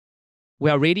we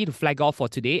are ready to flag off for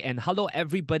today. And hello,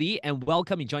 everybody, and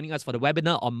welcome in joining us for the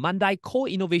webinar on Mandai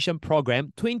Co-Innovation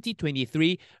Program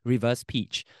 2023 Reverse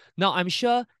Pitch. Now, I'm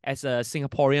sure as a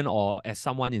Singaporean or as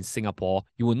someone in Singapore,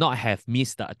 you will not have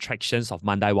missed the attractions of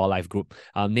Mandai Wildlife Group,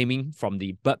 naming from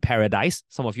the bird paradise.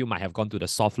 Some of you might have gone to the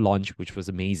soft launch, which was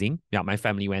amazing. Yeah, my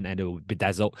family went and they were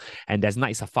bedazzled. And there's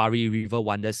Night Safari, River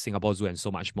Wonders, Singapore Zoo, and so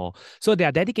much more. So they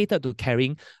are dedicated to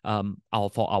caring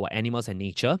for our animals and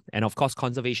nature. And of course,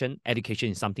 conservation education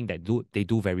is something that they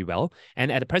do very well.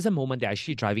 And at the present moment, they're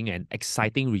actually driving an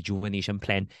exciting rejuvenation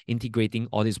plan, integrating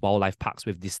all these wildlife parks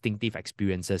with distinctive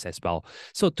experiences as well.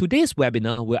 So today's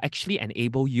webinar will actually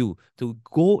enable you to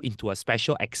go into a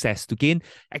special access to gain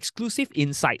exclusive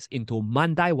insights into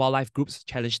Mandai Wildlife Group's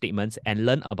challenge statements and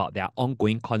learn about their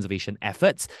ongoing conservation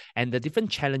efforts and the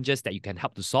different challenges that you can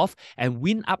help to solve and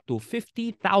win up to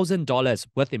 $50,000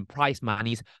 worth in prize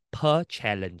monies per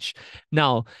challenge.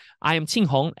 Now, I am Qing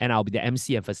Hong and I'll be the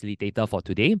MC and facilitator for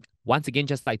today. Once again,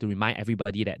 just like to remind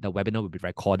everybody that the webinar will be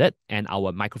recorded and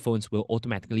our microphones will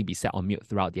automatically be set on mute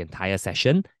throughout the entire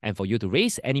session. And for you to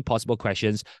raise any possible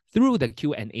questions through the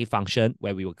Q&A function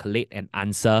where we will collate and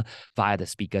answer via the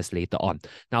speakers later on.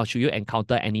 Now, should you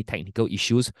encounter any technical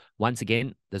issues, once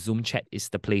again, the Zoom chat is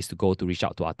the place to go to reach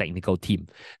out to our technical team.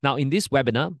 Now, in this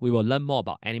webinar, we will learn more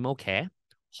about animal care,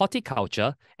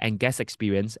 horticulture, and guest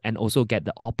experience, and also get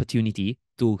the opportunity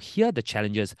to hear the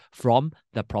challenges from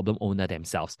the problem owner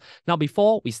themselves. Now,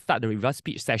 before we start the reverse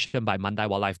pitch session by Mandai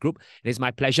Wildlife Group, it is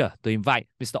my pleasure to invite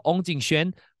Mr. Ong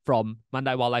Jingxuan from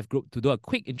Mandai Wildlife Group to do a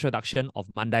quick introduction of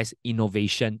Mandai's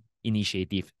innovation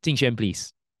initiative. Jingxuan,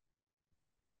 please.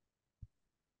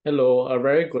 Hello, a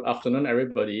very good afternoon,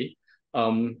 everybody.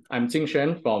 I'm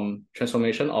Jingxuan from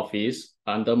Transformation Office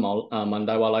under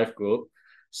Mandai Wildlife Group.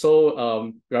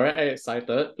 So we're very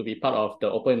excited to be part of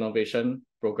the Open Innovation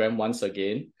Program once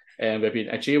again. And we've been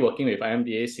actually working with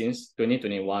IMDA since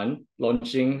 2021,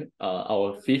 launching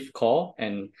our 5th call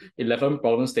and 11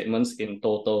 problem statements in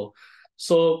total.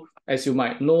 So as you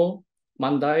might know,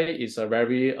 Mandai is a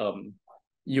very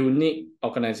unique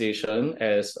organization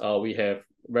as we have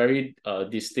very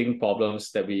distinct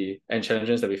problems and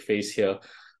challenges that we face here.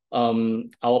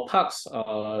 Our parks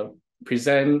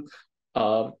present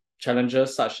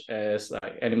challenges such as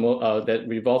like animal that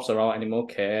revolves around animal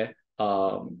care,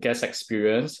 guest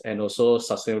experience, and also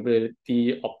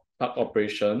sustainability of park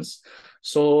operations.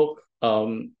 So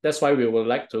that's why we would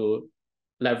like to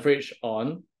leverage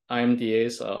on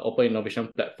IMDA's Open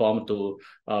Innovation Platform to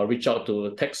reach out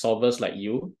to tech solvers like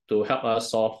you to help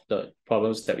us solve the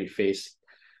problems that we face.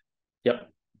 Yep.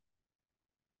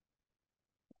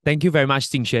 Thank you very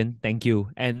much, Jingxuan. Thank you.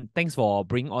 And thanks for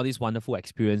bringing all these wonderful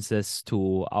experiences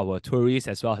to our tourists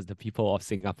as well as the people of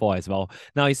Singapore as well.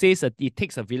 Now, it says that it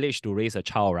takes a village to raise a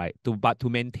child, right? But to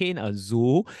maintain a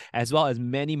zoo as well as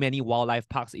many, many wildlife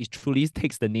parks, it truly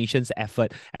takes the nation's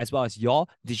effort as well as your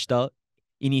digital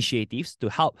initiatives to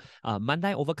help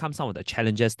Mandai overcome some of the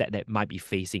challenges that they might be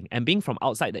facing. And being from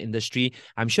outside the industry,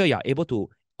 I'm sure you're able to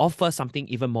offer something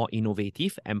even more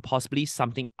innovative and possibly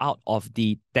something out of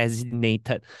the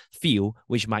designated field,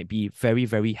 which might be very,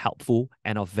 very helpful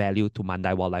and of value to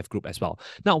Mandai Wildlife Group as well.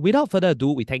 Now, without further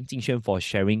ado, we thank Jingxuan for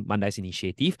sharing Mandai's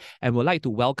initiative and would like to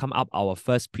welcome up our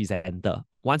first presenter.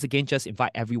 Once again, just invite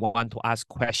everyone to ask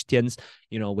questions,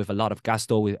 with a lot of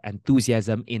gusto, with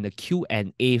enthusiasm in the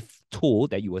Q&A tool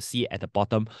that you will see at the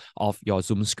bottom of your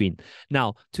Zoom screen.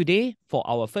 Now, today, for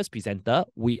our first presenter,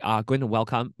 we are going to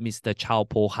welcome Mr. Chow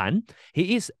Po Han.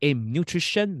 He is a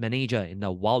nutrition manager in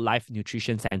the Wildlife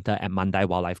Nutrition Center at Mandai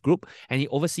Wildlife Group, and he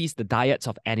oversees the diets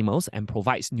of animals and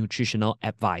provides nutritional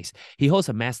advice. He holds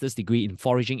a master's degree in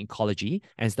foraging ecology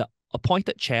and is the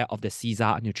appointed chair of the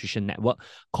CSAR Nutrition Network,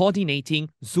 coordinating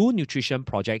zoo nutrition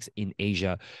projects in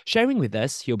Asia. Sharing with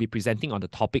us, he'll be presenting on the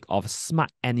topic of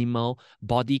smart animal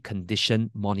body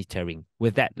condition monitoring.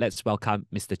 With that, let's welcome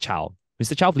Mr. Chow.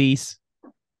 Mr. Chow, please.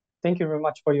 Thank you very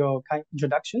much for your kind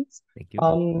introductions. Thank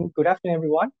you. Good afternoon,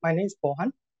 everyone. My name is Po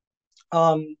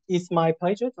Han. It's my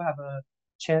pleasure to have a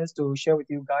chance to share with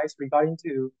you guys regarding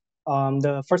to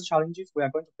the first challenges we are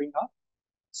going to bring up.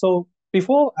 So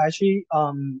before actually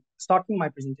starting my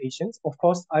presentations, of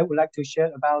course, I would like to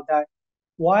share about that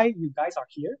why you guys are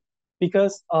here,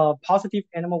 because positive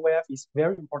animal welfare is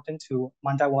very important to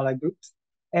Mandai Wildlife Groups.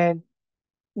 And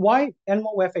why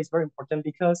animal welfare is very important,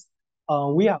 because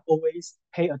we are always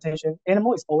pay attention.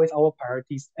 Animal is always our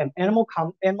priorities, and animal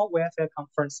welfare comes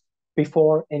first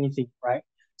before anything, right?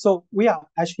 So we are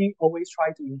actually always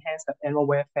trying to enhance the animal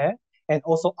welfare and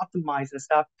also optimize the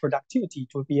staff productivity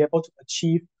to be able to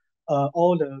achieve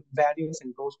all the values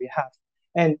and goals we have.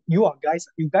 And you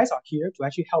guys are here to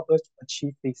actually help us to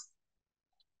achieve this.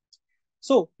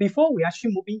 So before we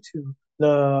actually move into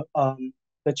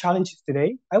the challenges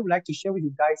today, I would like to share with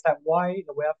you guys that why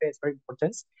the welfare is very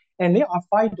important. And there are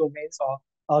five domains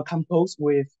composed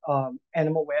with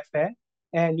animal welfare,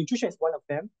 and nutrition is one of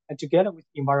them, and together with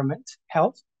environment,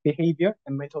 health, behavior,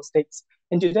 and mental states.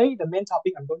 And today, the main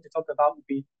topic I'm going to talk about will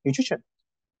be nutrition.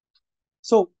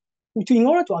 So in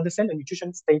order to understand the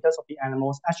nutrition status of the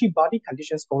animals, actually body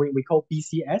condition scoring, we call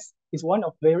BCS, is one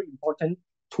of very important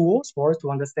tools for us to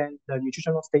understand the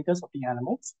nutritional status of the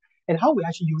animals and how we're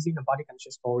actually using the body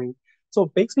condition scoring. So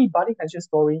basically, body condition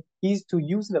scoring is to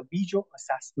use the visual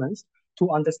assessments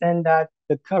to understand that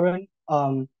the current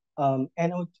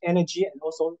energy and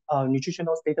also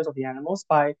nutritional status of the animals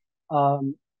by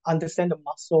understand the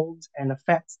muscles and the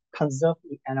fats conserved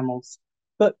in animals.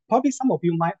 But probably some of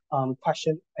you might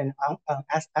question and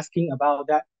asking about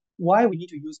that why we need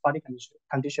to use body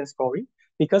condition scoring.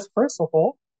 Because first of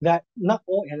all, that not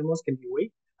all animals can be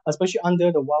weighed, especially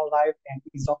under the wildlife and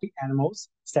exotic animals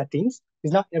settings.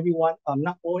 It's not everyone,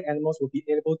 not all animals will be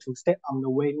able to step on the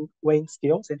weighing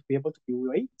scales and be able to be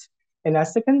weighed. And the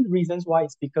second reasons why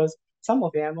is because some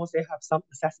of the animals, they have some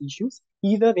access issues.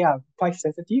 Either they are quite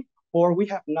sensitive or we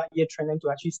have not yet trained them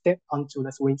to actually step onto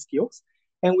the weighing scales.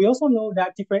 And we also know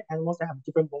that different animals that have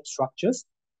different bone structures.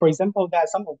 For example, that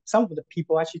some of the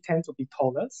people actually tend to be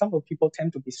taller, some of the people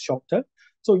tend to be shorter.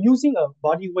 So using a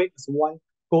body weight as one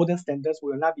golden standards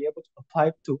will not be able to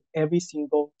apply to every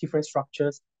single different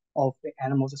structures of the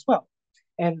animals as well.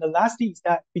 And the lastly is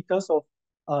that because of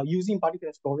using body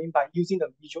condition scoring by using the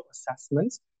visual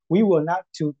assessments, we will not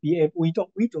to be able, we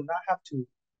do not have to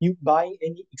you buy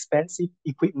any expensive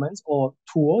equipment or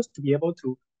tools to be able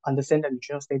to understand the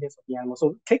nutritional status of the animal.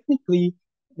 So technically,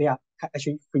 they are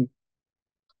actually free.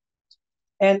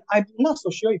 And I'm not so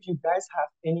sure if you guys have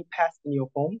any pets in your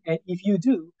home. And if you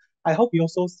do, I hope you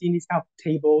also seen these kind of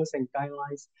tables and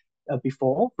guidelines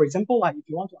before. For example, like if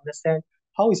you want to understand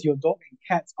how is your dog and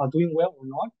cats are doing well or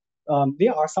not,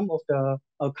 there are some of the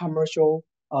commercial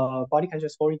body condition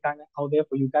scoring guidelines out there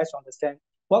for you guys to understand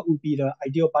what would be the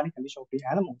ideal body condition of the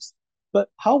animals. But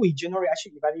how we generally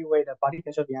actually evaluate the body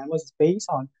condition of the animals is based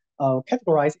on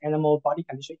categorize animal body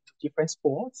condition into different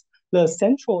scores. The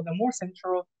more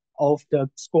central of the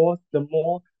score, the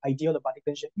more ideal the body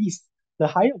condition is. The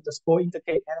higher of the score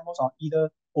indicate animals are either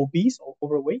obese or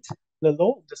overweight. The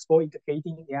low of the score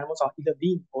indicating the animals are either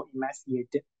lean or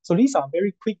emaciated. So these are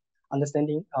very quick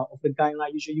understanding of the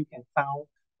guideline. Usually you can find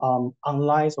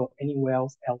online or anywhere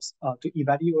else to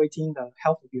evaluating the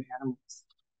health of your animals.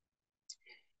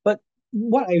 But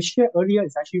what I shared earlier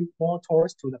is actually more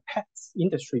towards to the pets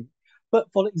industry. But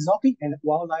for the exotic and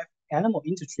wildlife animal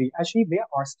industry, actually there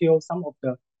are still some of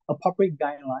the appropriate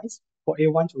guidelines for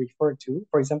everyone to refer to.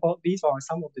 For example, these are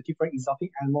some of the different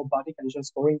exotic animal body condition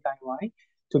scoring guidelines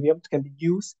to be able to can be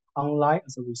used online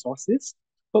as a resources.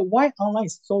 But why online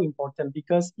is so important?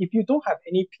 Because if you don't have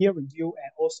any peer review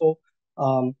and also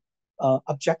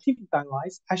objective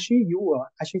guidelines, actually you will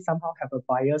actually somehow have a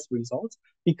biased result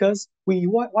because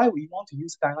why we want to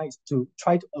use guidelines to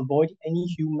try to avoid any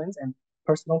humans and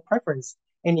personal preference,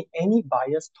 any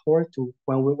bias toward to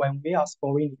when we are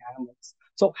scoring the animals.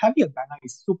 So having a guideline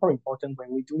is super important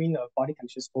when we're doing a body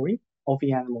condition scoring of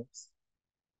the animals.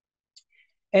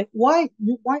 And why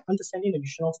understanding the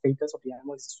nutritional status of the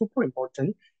animal is super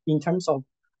important in terms of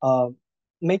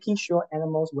making sure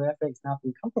animals' welfare is not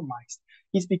being compromised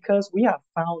is because we have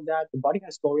found that the body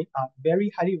condition scoring are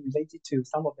very highly related to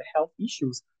some of the health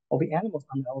issues of the animals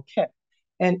under our care.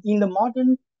 And in the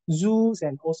modern zoos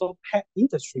and also pet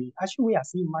industry, actually we are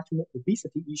seeing much more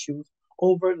obesity issues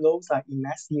over those like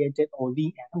emaciated or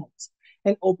lean animals.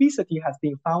 And obesity has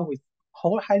been found with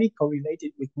highly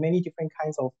correlated with many different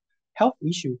kinds of health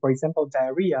issues, for example,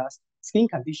 diarrhea, skin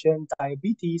condition,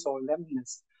 diabetes, or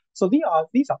lameness. So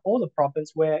these are all the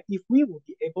problems where if we will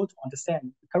be able to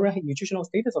understand the current nutritional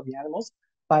status of the animals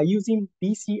by using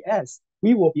BCS,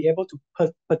 we will be able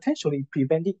to potentially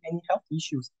preventing any health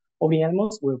issues of the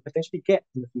animals will potentially get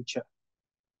in the future.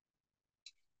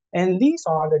 And these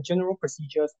are the general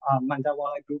procedures Mandai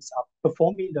wildlife groups are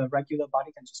performing the regular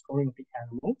body condition scoring of the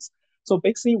animals. So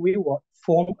basically, we will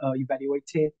form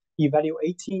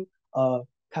evaluating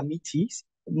committees,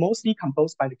 mostly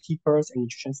composed by the keepers and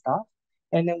nutrition staff.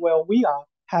 And then while we are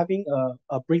having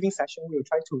a briefing session, we will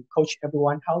try to coach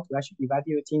everyone how to actually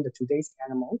evaluating the today's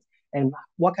animals and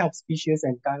what kind of species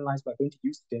and guidelines we're going to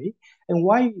use today. And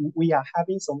why we are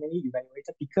having so many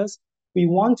evaluators, because we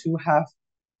want to have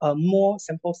more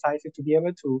sample sizes to be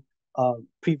able to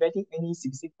preventing any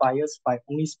specific bias by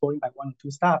only scoring by 1 or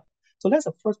 2 staff. So that's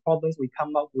the first problems we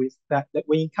come up with that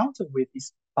we encounter with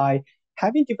is by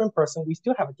having different person, we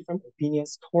still have different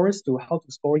opinions towards to how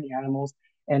to score the animals,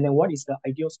 and then what is the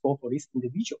ideal score for these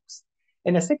individuals.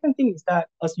 And the second thing is that,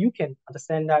 as you can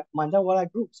understand that Mandai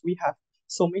wildlife groups, we have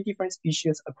so many different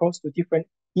species across the different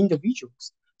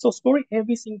individuals. So scoring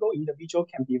every single individual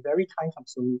can be very time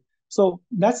consuming. So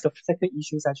that's the second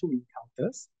issue actually we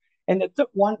encounter. And the third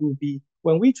one will be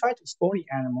when we try to score the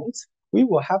animals, we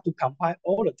will have to compile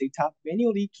all the data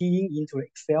manually keying into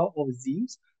Excel or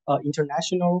Zooms,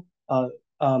 international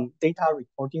data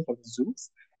reporting for the zoos.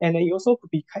 And it also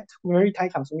could be very time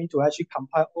consuming to actually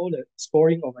compile all the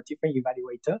scoring of a different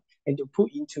evaluator and to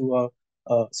put into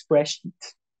a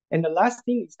spreadsheet. And the last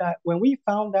thing is that when we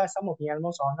found that some of the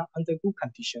animals are not under good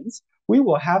conditions, we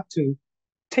will have to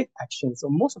take action. So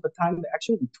most of the time, the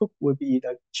action we took would be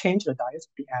to change the diets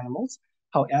of the animals.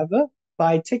 However,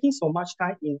 by taking so much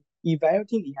time in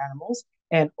evaluating the animals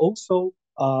and also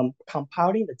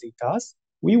compiling the data,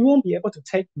 we won't be able to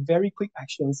take very quick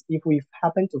actions if we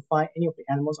happen to find any of the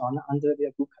animals are not under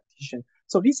their good condition.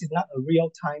 So this is not a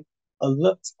real-time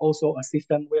alert, also a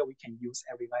system where we can use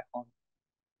and rely on.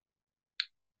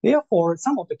 Therefore,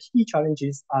 some of the key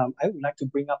challenges I would like to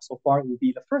bring up so far will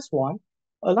be the first one.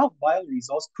 A lot of wild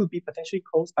resource could be potentially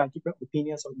caused by different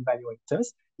opinions of evaluators.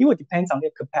 It will depend on their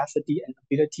capacity and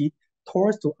ability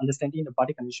towards to understanding the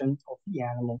body condition of the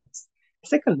animals.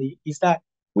 Secondly, is that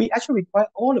we actually require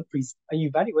all the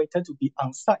evaluators to be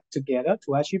on site together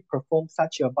to actually perform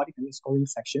such a body condition scoring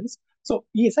sections. So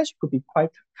it actually could be quite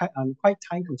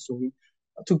time consuming,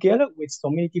 together with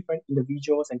so many different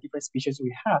individuals and different species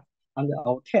we have under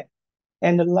our care.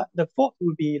 And the fourth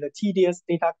would be the tedious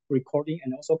data recording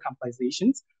and also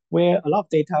compilations, where a lot of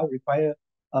data require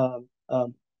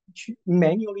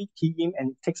manually keying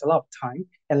and takes a lot of time.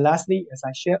 And lastly, as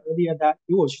I shared earlier, that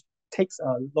it takes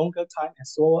a longer time and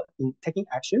slower in taking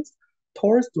actions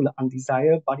towards to the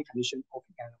undesired body condition of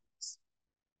the animals.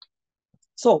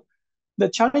 So the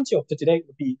challenge of today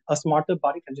would be a smarter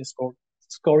body condition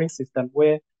scoring system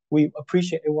where we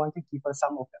appreciate everyone to give us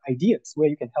some of the ideas where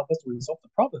you can help us to resolve the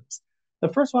problems. The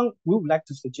first one, we would like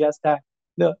to suggest that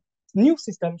the new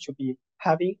system should be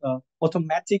having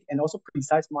automatic and also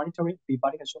precise monitoring of the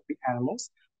body condition of the animals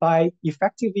by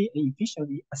effectively and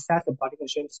efficiently assess the body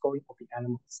condition scoring of the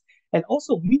animals, and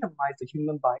also minimize the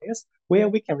human bias where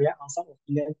we can rely on some of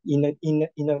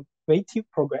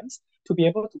innovative programs to be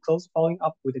able to close following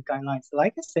up with the guidelines.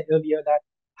 Like I said earlier, that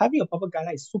having a proper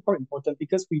guideline is super important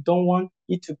because we don't want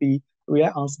it to be rely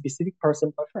on specific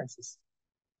person preferences.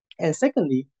 And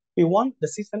secondly, we want the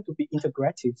system to be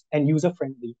integrative and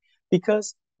user-friendly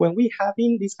because when we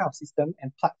having this kind of system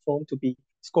and platform to be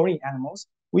scoring animals,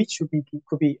 which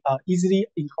could be easily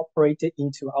incorporated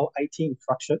into our IT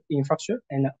infrastructure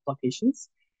and applications,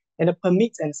 and the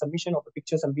permits and submission of the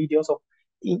pictures and videos of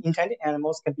intended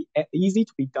animals can be easy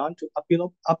to be done to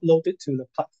upload it to the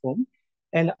platform.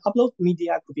 And upload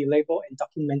media could be labeled and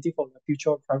documented for the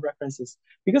future references.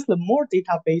 Because the more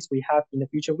database we have in the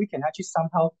future, we can actually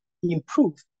somehow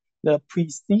improve the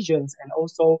precision and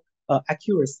also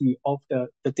accuracy of the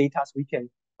data we can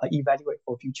evaluate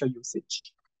for future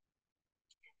usage.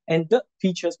 And the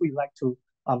features we like to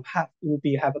have will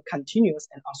be have a continuous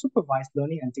and unsupervised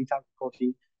learning and data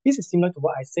recording. This is similar to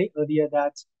what I said earlier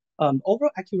that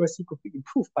overall accuracy could be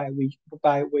improved by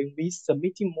when we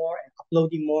submitting more and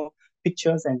uploading more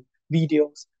pictures and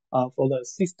videos for the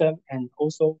system and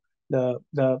also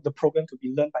the program to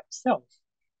be learned by itself.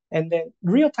 And then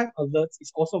real-time alerts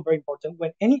is also very important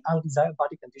when any undesired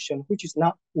body condition which is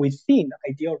not within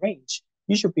the ideal range.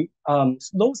 You should be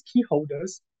those key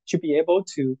holders should be able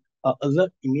to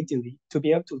alert immediately to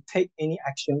be able to take any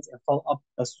actions and follow up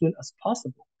as soon as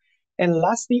possible. And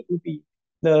lastly would be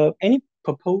any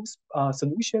proposed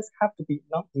solutions have to be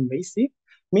non-invasive,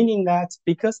 meaning that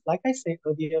because like I said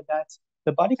earlier that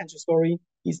the body condition scoring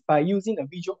is by using a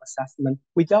visual assessment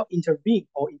without intervene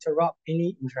or interrupt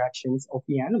any interactions of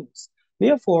the animals.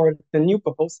 Therefore, the new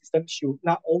proposed system should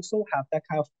not also have that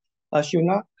kind of, should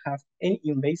not have any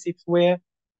invasive where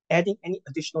adding any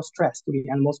additional stress to the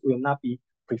animals will not be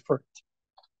preferred.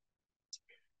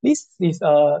 This is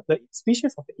the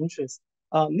species of interest.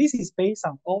 This is based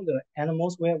on all the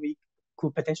animals where we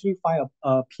could potentially find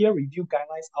a peer-reviewed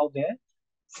guidelines out there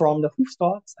from the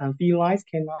hoofstops and felines,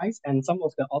 canines, and some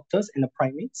of the otters and the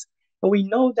primates. But we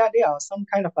know that there are some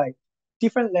kind of like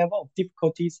different level of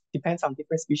difficulties depends on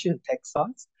different species and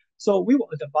taxons. So we will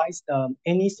advise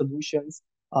any solutions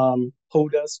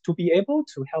holders to be able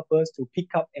to help us to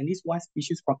pick up at least one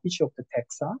species from each of the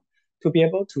taxa to be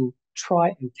able to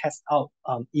try and test out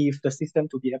if the system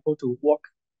to be able to work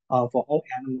for all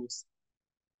animals.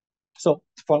 So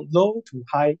from low to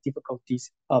high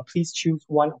difficulties, please choose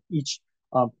one of each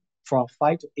from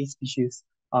 5 to 8 species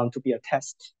to be a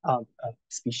test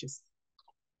species.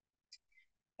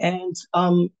 And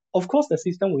of course, the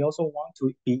system, we also want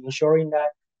to be ensuring that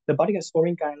the body count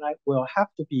scoring guideline will have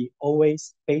to be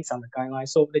always based on the guideline.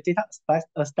 So the data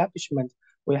establishment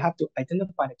will have to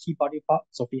identify the key body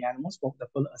parts of the animals for the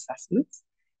further assessments.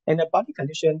 And the body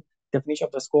condition definition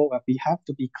of the score will have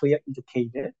to be clear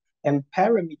indicated, and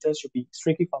parameters should be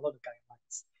strictly follow the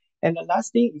guidelines. And the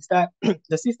last thing is that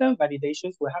the system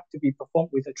validations will have to be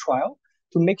performed with a trial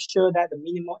to make sure that the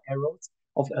minimal errors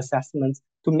of the assessments,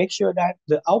 to make sure that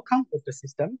the outcome of the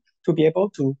system to be able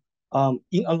to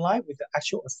in align with the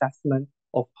actual assessment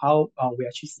of how we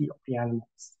actually see of the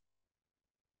animals.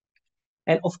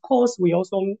 And of course, we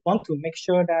also want to make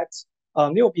sure that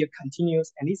there will be a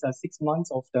continuous, at least 6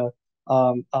 months of the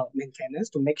maintenance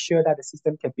to make sure that the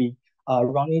system can be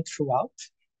running throughout.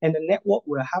 And the network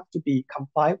will have to be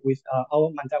compliant with our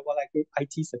Mandai Wildlife Group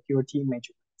IT security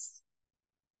measurements.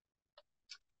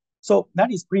 So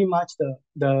that is pretty much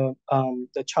the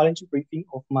challenge briefing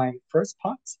of my first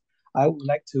part. I would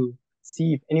like to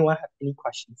see if anyone has any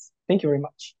questions. Thank you very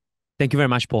much. Thank you very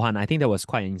much, Pohan. I think that was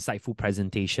quite an insightful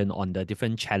presentation on the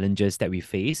different challenges that we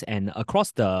face. And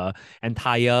across the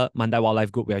entire Mandai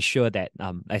Wildlife Group, we are sure that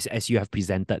as you have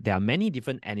presented, there are many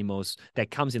different animals that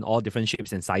comes in all different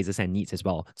shapes and sizes and needs as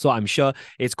well. So I'm sure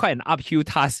it's quite an uphill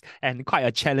task and quite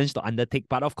a challenge to undertake.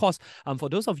 But of course, for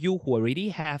those of you who already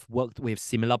have worked with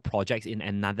similar projects in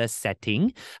another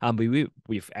setting,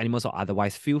 with animals or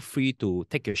otherwise, feel free to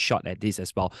take a shot at this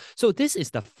as well. So this is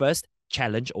the first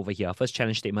challenge over here, first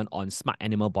challenge statement on smart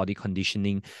animal body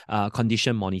conditioning,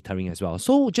 condition monitoring as well.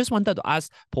 So just wanted to ask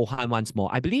Pohan once more.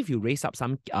 I believe you raised up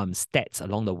some stats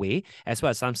along the way, as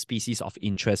well as some species of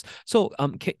interest. So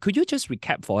could you just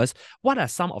recap for us, what are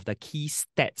some of the key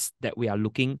stats that we are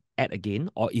looking at again,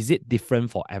 or is it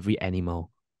different for every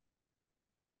animal?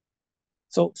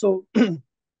 So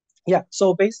yeah,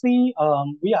 so basically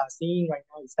we are seeing right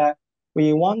now is that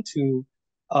we want to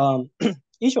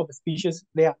each of the species,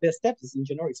 their steps in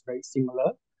general is very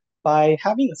similar. By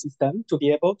having a system to be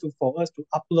able to, for us to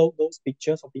upload those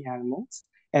pictures of the animals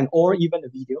and or even the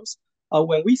videos,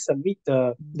 when we submit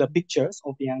the pictures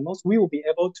of the animals, we will be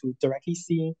able to directly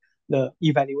see the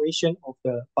evaluation of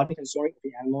the body scoring of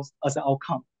the animals as an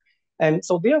outcome. And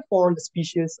so therefore, the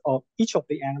species of each of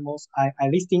the animals, I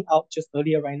listing out just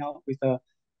earlier right now with the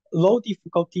low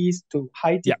difficulties to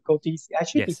high difficulties,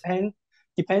 actually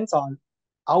depends on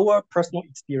our personal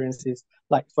experiences.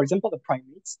 Like for example, the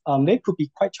primates, they could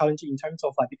be quite challenging in terms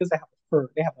of because they have a fur,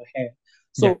 they have a hair.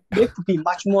 So they could be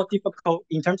much more difficult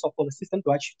in terms of for the system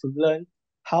to actually to learn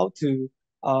how to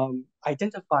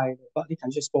identify the body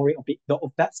condition scoring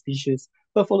of that species.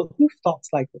 But for the hoof dogs,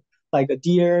 like the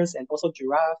deers and also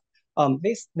giraffe,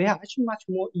 they are actually much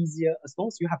more easier as long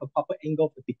as you have a proper angle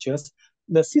of the pictures.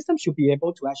 The system should be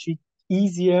able to actually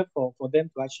easier for them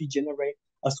to actually generate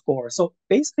a score. So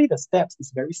basically the steps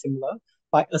is very similar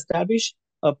by establish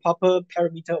a proper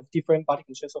parameter of different body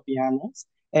conditions of the animals,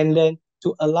 and then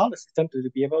to allow the system to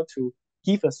be able to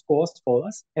give the scores for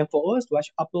us, and for us to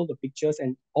actually upload the pictures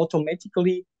and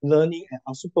automatically learning and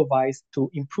unsupervised to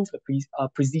improve the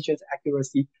precision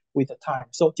accuracy with the time.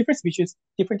 So different species,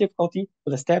 different difficulty,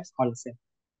 but the steps are the same.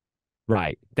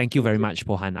 Right. Thank you very much,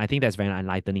 Pohan. I think that's very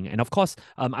enlightening. And of course,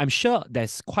 I'm sure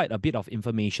there's quite a bit of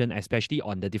information, especially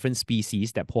on the different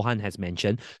species that Pohan has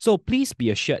mentioned. So please be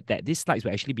assured that these slides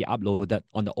will actually be uploaded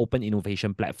on the Open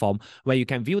Innovation platform, where you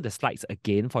can view the slides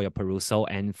again for your perusal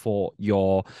and for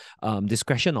your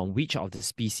discretion on which of the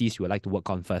species you would like to work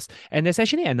on first. And there's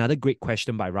actually another great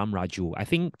question by Ram Raju. I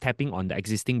think tapping on the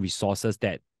existing resources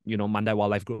that Mandai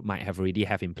Wildlife Group might have already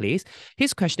have in place.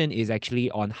 His question is actually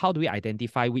on how do we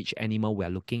identify which animal we're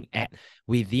looking at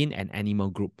within an animal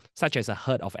group, such as a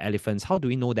herd of elephants. How do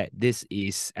we know that this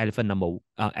is elephant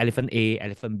A,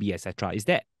 elephant B, etc.? Is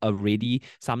there already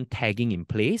some tagging in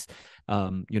place?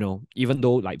 Even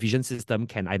though like vision system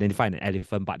can identify an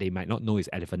elephant, but they might not know it's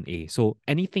elephant A. So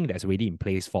anything that's already in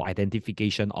place for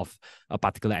identification of a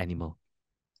particular animal?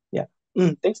 Yeah,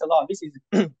 thanks a lot. This is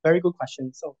a very good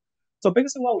question. So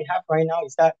basically what we have right now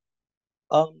is that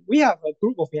we have a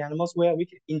group of the animals where we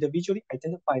can individually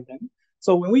identify them.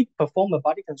 So when we perform a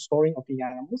body count scoring of the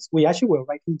animals, we actually will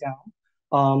writing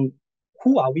down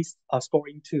who are we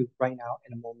scoring to right now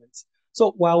in the moment.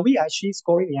 So while we actually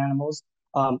scoring the animals,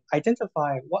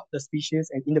 identify what the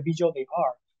species and individual they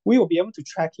are, we will be able to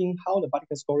tracking how the body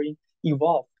count scoring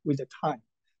evolved with the time.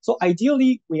 So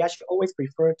ideally, we actually always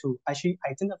prefer to actually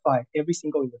identify every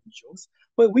single individuals,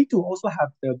 but we do also have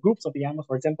the groups of the animals.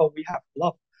 For example, we have a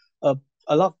lot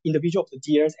of individuals of the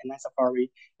deers and night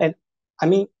safari. And I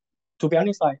mean, to be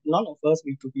honest, like none of us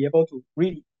we to be able to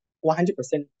really 100%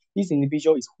 this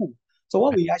individual is who. So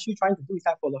what we actually trying to do is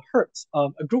that for the herds,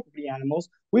 a group of the animals,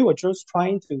 we were just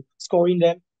trying to scoring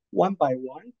them one by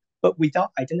one, but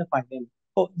without identifying them.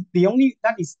 But the only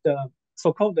that is the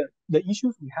so-called the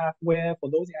issues we have where for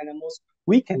those animals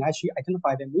we can actually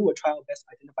identify them. We will try our best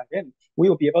to identify them. We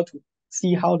will be able to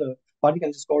see how the body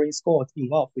cancer scoring scores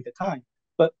evolve with the time.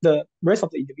 But the rest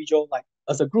of the individual, like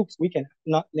as a group, we can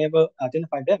not never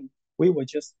identify them. We were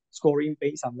just scoring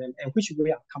based on them, and which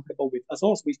we are comfortable with, as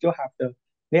long as we still have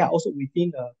they are also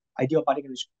within the ideal body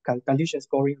condition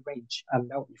scoring range, and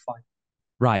that will be fine.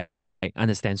 Right. I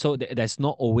understand. So there's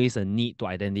not always a need to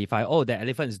identify, oh, the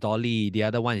elephant is Dolly, the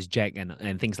other one is Jack,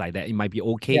 and things like that. It might be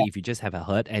okay if you just have a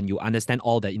herd and you understand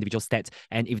all the individual stats.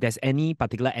 And if there's any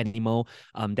particular animal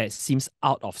that seems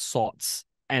out of sorts,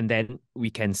 and then we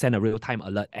can send a real-time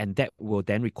alert, and that will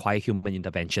then require human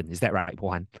intervention. Is that right,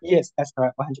 Pohan? Yes, that's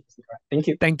correct. 100% correct. Thank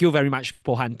you. Thank you very much,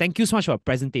 Pohan. Thank you so much for your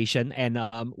presentation, and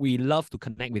we love to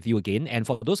connect with you again. And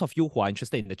for those of you who are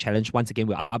interested in the challenge, once again,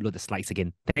 we'll upload the slides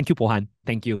again. Thank you, Pohan.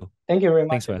 Thank you. Thank you very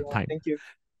much. Thanks for your time. Thank you.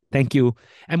 Thank you.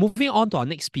 And moving on to our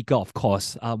next speaker, of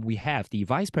course, we have the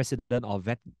Vice President of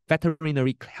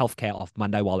Veterinary Healthcare of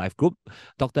Mandai Wildlife Group,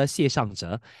 Dr. Xie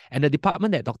Shangzhe. And the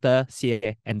department that Dr.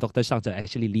 Xie and Dr. Shangzhe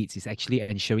actually leads is actually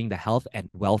ensuring the health and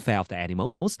welfare of the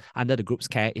animals under the group's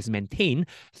care is maintained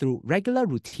through regular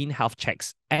routine health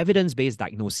checks, evidence-based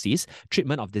diagnosis,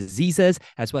 treatment of diseases,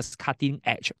 as well as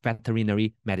cutting-edge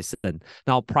veterinary medicine.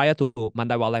 Now, prior to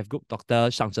Mandai Wildlife Group, Dr.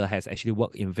 Shangzhe has actually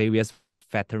worked in various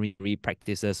veterinary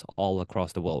practices all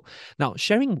across the world. Now,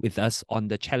 sharing with us on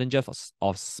the challenges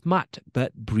of smart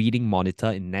bird breeding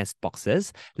monitor in nest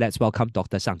boxes, let's welcome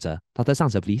Dr. Shangzhe. Dr.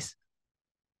 Shangzhe, please.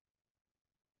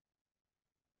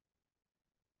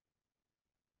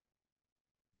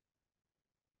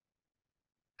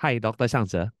 Hi, Dr.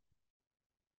 Shangzhe.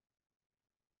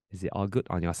 Is it all good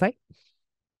on your side?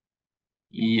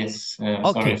 Yes.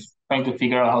 Okay. Sorry, trying to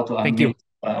figure out how to Thank you.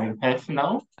 unmute. I have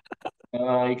now.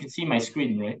 You can see my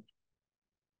screen, right?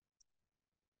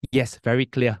 Yes, very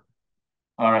clear.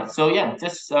 All right. So yeah,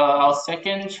 this our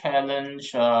second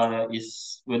challenge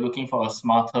is we're looking for a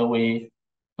smarter way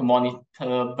to monitor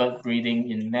bird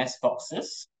breeding in nest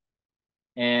boxes.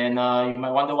 And you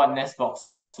might wonder what nest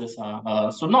boxes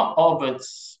are. So not all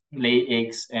birds lay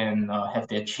eggs and have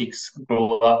their chicks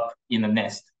grow up in a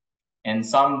nest. And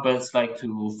some birds like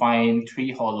to find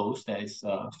tree hollows, that is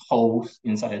holes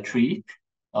inside a tree,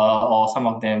 or some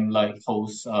of them like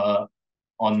holes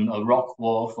on a rock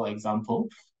wall, for example.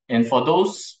 And for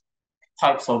those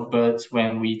types of birds,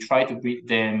 when we try to breed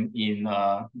them in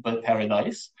bird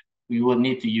paradise, we would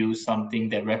need to use something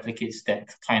that replicates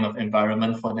that kind of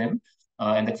environment for them.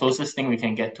 And the closest thing we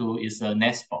can get to is a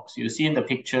nest box. You see in the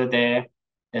picture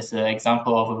there's an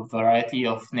example of a variety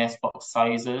of nest box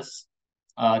sizes.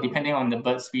 Depending on the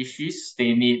bird species,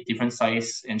 they need different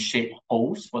size and shape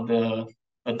holes for the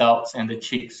adults and the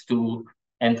chicks to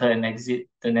enter and exit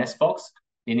the nest box.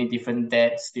 They need different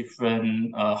depths,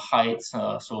 different heights.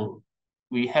 So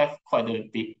we have quite a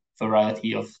big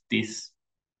variety of this.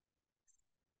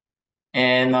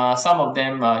 And some of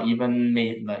them are even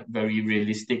made like very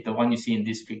realistic. The one you see in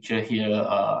this picture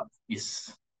here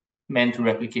is meant to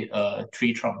replicate a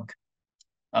tree trunk.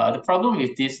 The problem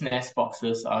with these nest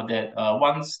boxes are that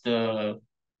once the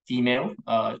female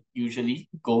usually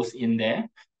goes in there,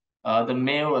 the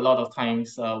male a lot of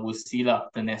times will seal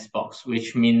up the nest box,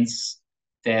 which means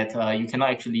that you cannot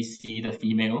actually see the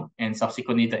female, and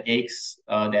subsequently the eggs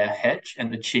that are hatched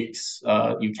and the chicks,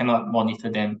 you cannot monitor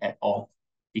them at all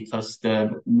because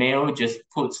the male just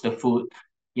puts the food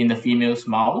in the female's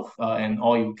mouth and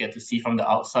all you get to see from the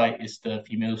outside is the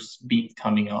female's beak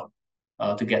coming out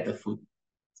to get the food.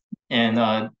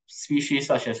 And species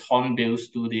such as hornbills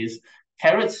do this.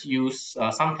 Parrots use,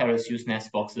 some parrots use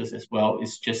nest boxes as well.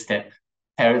 It's just that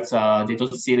parrots, they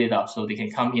don't seal it up, so they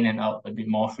can come in and out a bit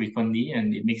more frequently,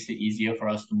 and it makes it easier for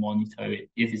us to monitor it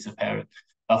if it's a parrot.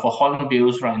 But for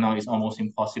hornbills right now, it's almost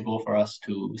impossible for us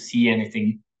to see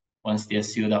anything once they're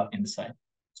sealed up inside.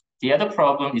 The other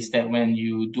problem is that when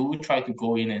you do try to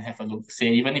go in and have a look, say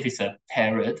even if it's a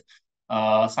parrot,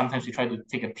 sometimes you try to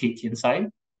take a peek inside,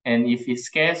 and if it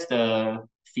scares the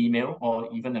female or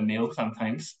even the male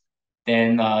sometimes,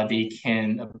 then they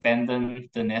can abandon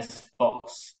the nest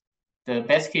box. The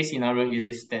best case scenario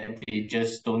is that they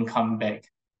just don't come back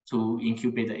to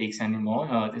incubate the eggs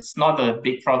anymore. It's not a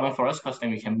big problem for us because then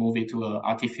we can move it to an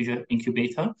artificial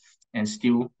incubator and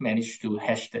still manage to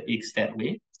hatch the eggs that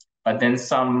way. But then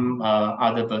some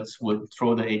other birds would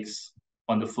throw the eggs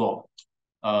on the floor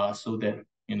so that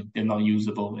they're not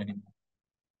usable anymore.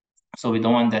 So we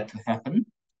don't want that to happen.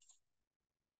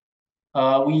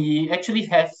 We actually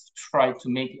have tried to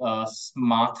make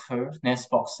smarter nest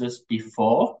boxes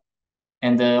before.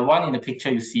 And the one in the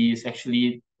picture you see is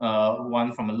actually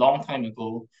one from a long time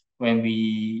ago when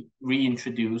we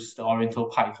reintroduced the oriental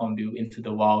pied hornbill into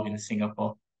the wild in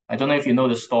Singapore. I don't know if you know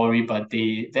the story, but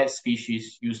that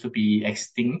species used to be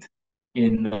extinct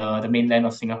in the mainland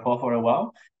of Singapore for a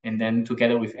while. And then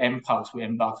together with MParks, we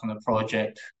embarked on a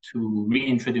project to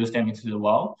reintroduce them into the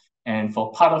wild. And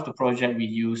for part of the project, we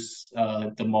use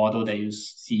the model that you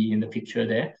see in the picture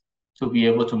there to be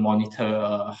able to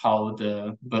monitor how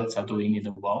the birds are doing in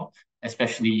the wild,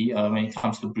 especially when it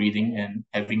comes to breeding and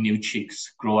having new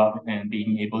chicks grow up and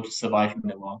being able to survive in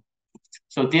the wild.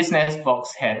 So this nest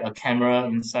box had a camera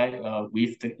inside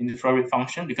with the infrared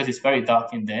function. Because it's very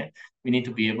dark in there, we need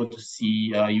to be able to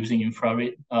see using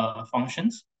infrared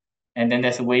functions. And then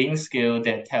there's a weighing scale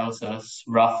that tells us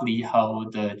roughly how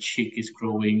the chick is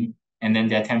growing, and then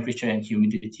there are temperature and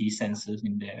humidity sensors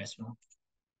in there as well.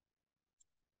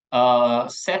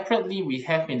 Separately, we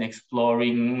have been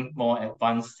exploring more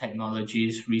advanced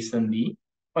technologies recently.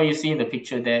 What you see in the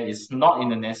picture there is not in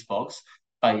the nest box,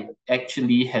 but it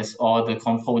actually has all the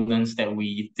components that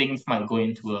we think might go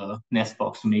into a nest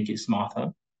box to make it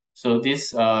smarter. So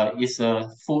this is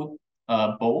a food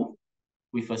bowl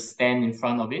with a stand in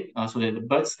front of it, so that the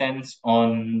bird stands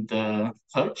on the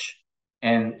perch,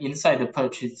 and inside the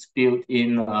perch it's built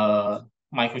in a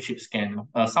microchip scanner.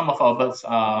 Some of our birds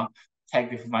are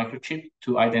tagged with microchip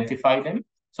to identify them.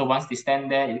 So once they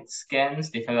stand there, it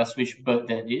scans, they tell us which bird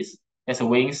that is. There's a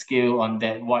weighing scale on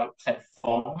that white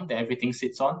platform that everything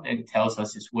sits on, and it tells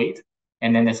us its weight.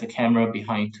 And then there's a camera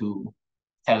behind to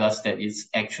tell us that it's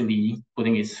actually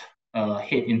putting its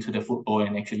head into the food bowl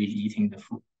and actually eating the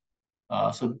food.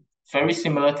 So very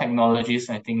similar technologies,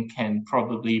 I think, can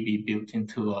probably be built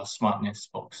into a smart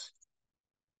nest box.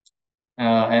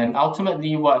 And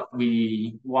ultimately, what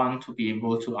we want to be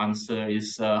able to answer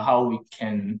is how we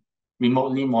can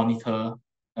remotely monitor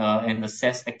and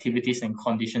assess activities and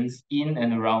conditions in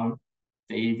and around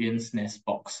the avian's nest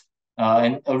box.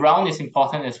 And around is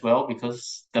important as well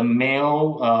because the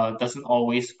male doesn't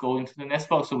always go into the nest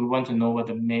box, so we want to know what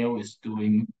the male is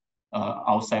doing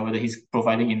outside, whether he's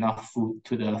providing enough food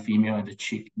to the female and the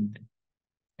chick.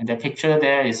 And the picture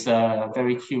there is a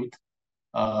very cute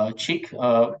chick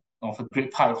of a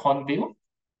great pied hornbill.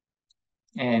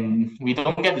 And we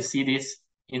don't get to see this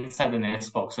inside the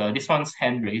nest box. This one's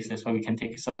hand raised, that's why we can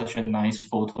take such a nice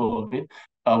photo of it.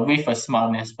 With a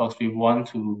smart nest box, we want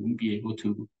to be able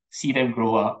to see them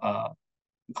grow up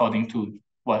according to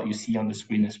what you see on the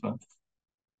screen as well.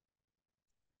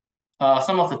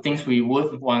 Some of the things we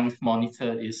would want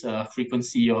monitored is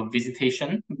frequency of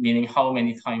visitation, meaning how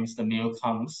many times the male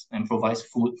comes and provides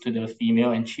food to the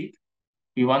female and chick.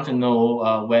 We want to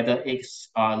know whether eggs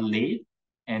are laid,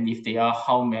 and if they are,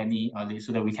 how many are laid,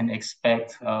 so that we can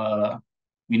expect,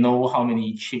 we know how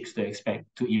many chicks to expect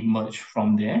to emerge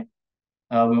from there.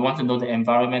 We want to know the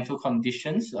environmental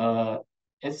conditions,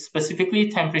 it's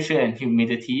specifically temperature and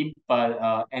humidity,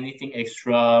 but anything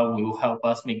extra will help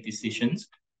us make decisions.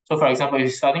 So for example, if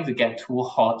it's starting to get too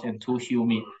hot and too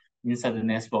humid inside the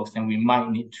nest box, then we might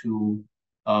need to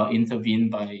intervene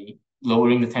by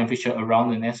lowering the temperature around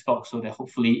the nest box so that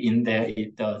hopefully in there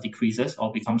it decreases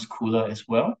or becomes cooler as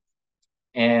well.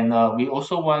 And we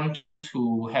also want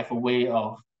to have a way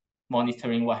of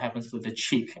monitoring what happens to the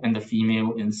chick and the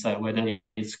female inside, whether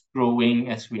it's growing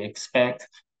as we expect,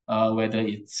 whether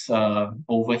it's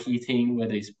overheating,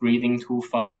 whether it's breathing too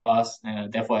fast,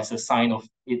 therefore as a sign of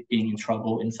it being in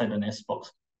trouble inside the nest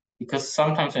box. Because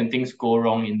sometimes when things go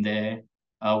wrong in there,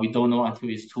 we don't know until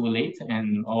it's too late,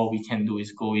 and all we can do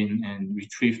is go in and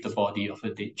retrieve the body of a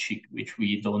dead chick, which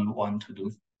we don't want to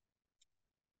do.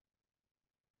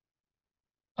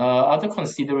 Other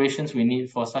considerations we need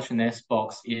for such a nest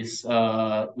box is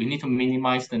we need to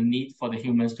minimize the need for the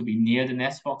humans to be near the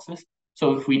nest boxes.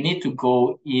 So if we need to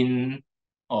go in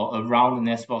or around the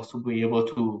nest box to be able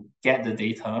to get the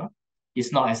data,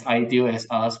 it's not as ideal as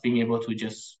us being able to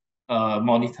just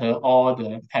monitor all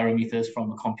the parameters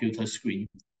from a computer screen,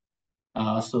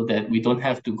 so that we don't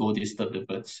have to go disturb the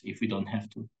birds if we don't have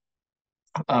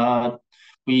to.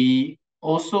 We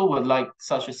also would like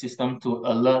such a system to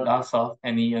alert us of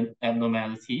any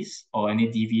abnormalities or any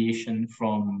deviation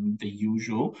from the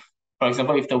usual. For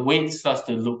example, if the weight starts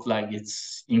to look like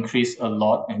it's increased a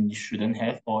lot and it shouldn't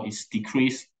have, or it's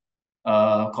decreased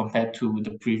compared to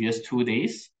the previous 2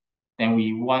 days, then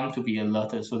we want to be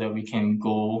alerted so that we can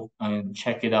go and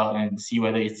check it out and see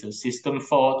whether it's a system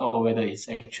fault or whether it's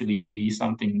actually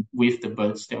something with the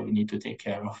birds that we need to take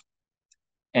care of.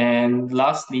 And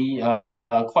lastly,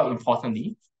 quite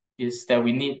importantly, is that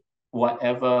we need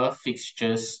whatever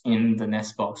fixtures in the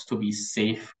nest box to be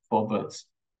safe for birds.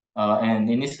 And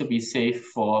it needs to be safe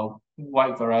for a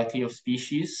wide variety of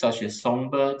species, such as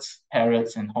songbirds,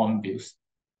 parrots, and hornbills.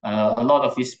 A lot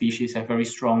of these species have very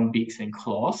strong beaks and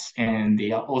claws, and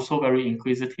they are also very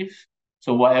inquisitive.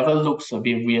 So whatever looks a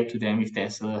bit weird to them, if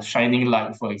there's a shining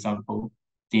light, for example,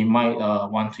 they might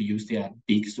want to use their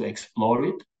beaks to explore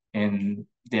it. And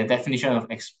their definition of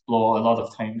explore a lot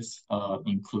of times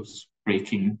includes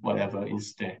breaking whatever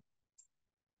is there.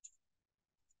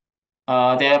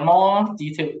 There are more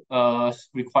detailed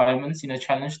requirements in the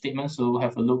challenge statement, so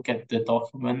have a look at the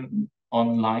document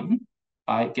online.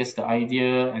 I guess the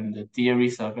idea and the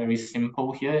theories are very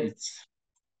simple here. It's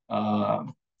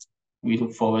we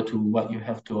look forward to what you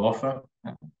have to offer.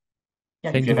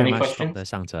 Yeah, Thank if you you have very any much, questions. Dr.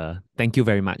 Sangze. Thank you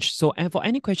very much. So, and for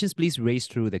any questions, please raise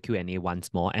through the Q&A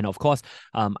once more. And of course,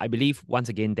 I believe once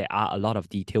again, there are a lot of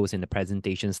details in the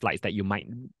presentation slides that you might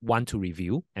want to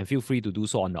review, and feel free to do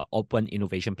so on the Open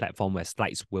Innovation platform where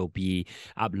slides will be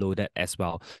uploaded as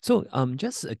well. So,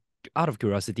 just out of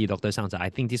curiosity, Dr. Sangze,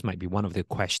 I think this might be one of the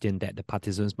questions that the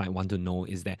participants might want to know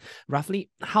is that roughly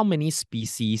how many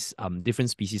species,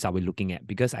 different species are we looking at?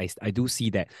 Because I do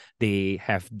see that they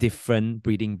have different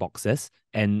breeding boxes,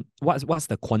 and what's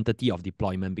the quantity of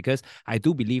deployment? Because I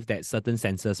do believe that certain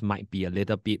sensors might be a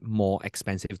little bit more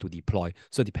expensive to deploy.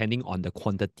 So depending on the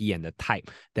quantity and the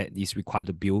type that is required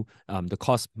to build, the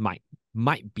cost might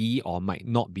be or might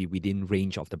not be within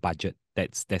range of the budget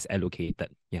that's allocated.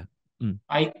 Yeah.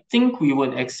 I think we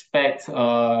would expect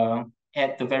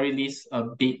at the very least a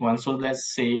big one. So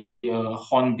let's say a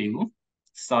hornbill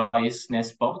size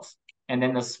nest box, and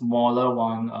then a smaller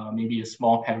one, maybe a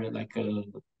small parrot like a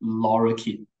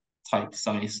lorikeet type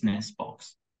size nest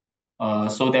box.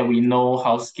 So that we know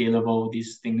how scalable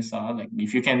these things are. Like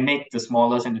if you can make the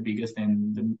smallest and the biggest,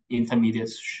 then the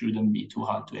intermediates shouldn't be too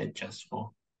hard to adjust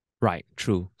for. Right,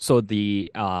 true. So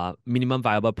the minimum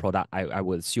viable product, I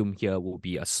would assume here will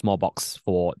be a small box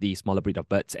for the smaller breed of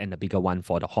birds and a bigger one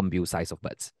for the hornbill size of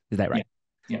birds. Is that right?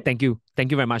 Yeah. Thank you.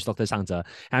 Thank you very much, Dr. Sangze.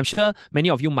 I'm sure many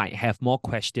of you might have more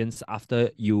questions after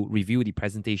you review the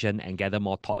presentation and gather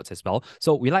more thoughts as well.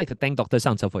 So we'd like to thank Dr.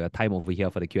 Sangze for your time over here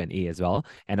for the Q&A as well.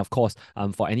 And of course,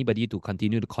 for anybody to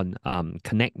continue to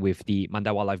connect with the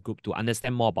Mandai Wildlife Group to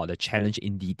understand more about the challenge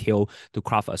in detail to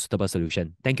craft a suitable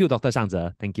solution. Thank you, Dr.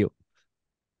 Sangze. Thank you.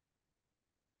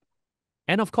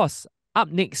 And of course, up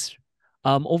next,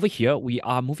 over here, we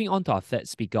are moving on to our third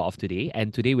speaker of today.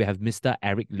 And today we have Mr.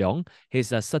 Eric Leong.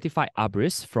 He's a certified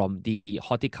arborist from the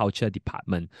Horticulture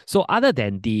department. So other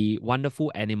than the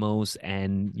wonderful animals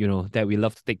and, that we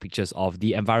love to take pictures of,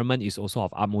 the environment is also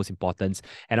of utmost importance.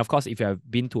 And of course, if you have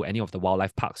been to any of the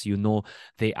wildlife parks,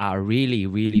 they are really,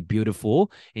 really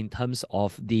beautiful in terms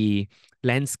of the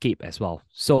landscape as well.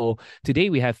 So today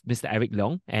we have Mr. Eric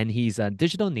Leong, and he's a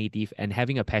digital native and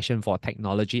having a passion for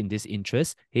technology in this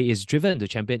interest. He is driven to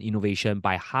champion innovation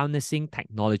by harnessing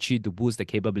technology to boost the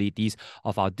capabilities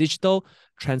of our digital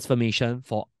transformation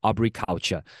for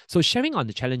arboriculture. So sharing on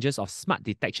the challenges of smart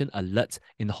detection alerts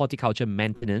in horticulture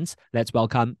maintenance, let's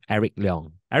welcome Eric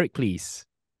Leong. Eric, please.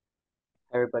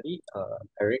 Hi everybody,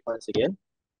 Eric once again.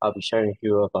 I'll be sharing with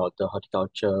you about the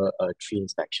horticulture tree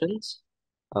inspections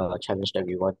challenge that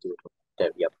we are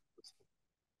proposing.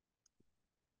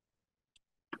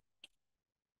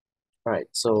 Right,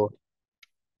 so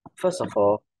first of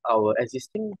all, our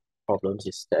existing problems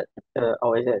is that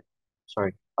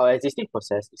our existing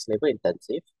process is labor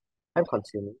intensive, time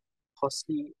consuming,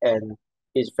 costly, and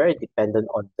is very dependent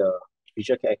on the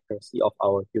visual accuracy of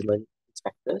our human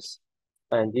inspectors,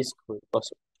 and this could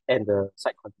also and the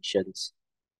site conditions.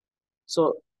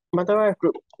 So Mandai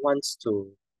Group wants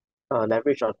to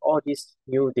leverage on all these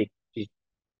new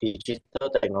digital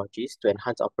technologies to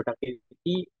enhance our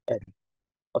productivity and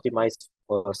optimize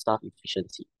for staff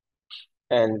efficiency.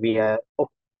 And we are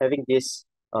having this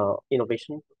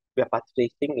innovation. We are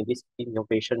participating in this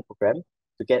innovation program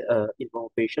to get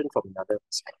innovation from another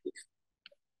perspective.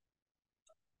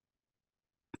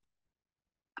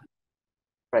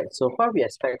 Right. So what we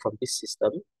expect from this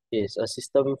system is a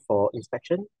system for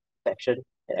inspection, detection,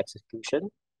 and execution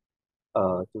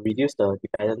to reduce the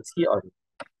dependency on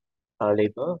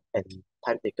labor and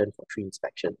time taken for tree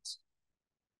inspections.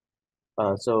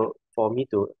 So for me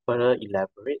to further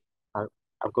elaborate,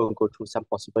 I'm going to go through some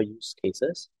possible use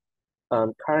cases.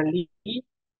 Currently,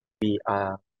 we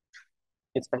are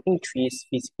inspecting trees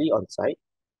physically on site.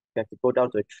 We have to go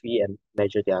down to a tree and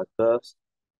measure their curves,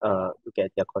 look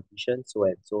at their conditions, so on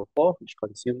and so forth, which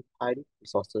consume time,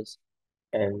 resources,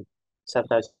 and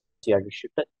sometimes we are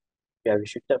restricted. We are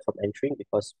restricted from entering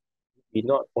because we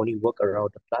not only work around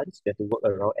the plants, we have to work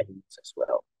around animals as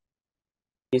well.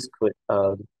 this could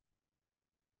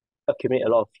accumulate a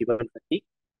lot of human fatigue,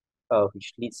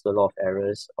 which leads to a lot of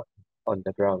errors on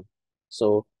the ground.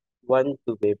 So we want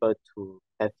to be able to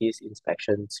have these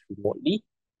inspections remotely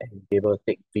and be able to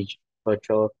take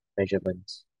virtual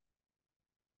measurements.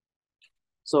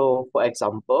 So for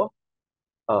example,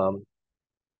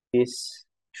 this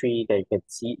tree that you can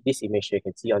see, this image that you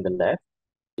can see on the left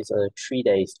is a tree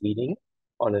that is leaning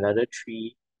on another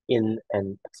tree in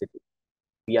an exhibit.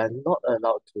 We are not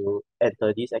allowed to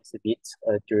enter these exhibits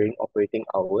during operating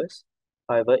hours.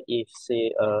 However, if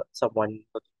say someone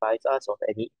notifies us of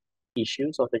any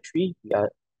issues of the tree,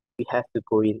 we have to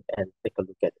go in and take a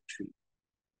look at the tree.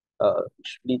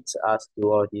 Which leads us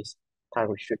to all these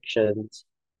time restrictions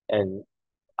and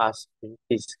us being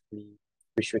physically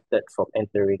restricted from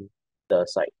entering the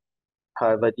site.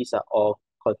 However, these are all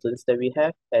concerns that we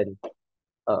have, and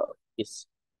it's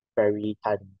very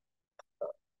time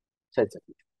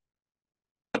sensitive.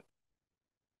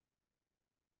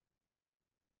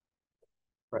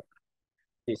 Right.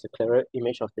 This is a clearer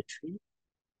image of the tree,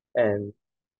 and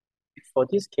for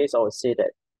this case, I would say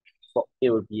that it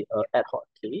would be an ad hoc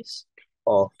case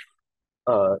of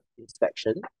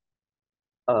inspection.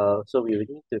 So we will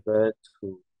need to be able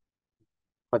to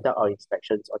conduct our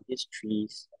inspections on these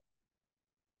trees,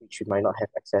 which we might not have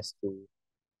access to,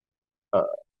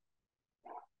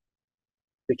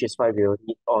 which is why we will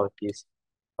need all of these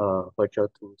virtual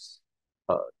tools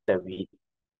that we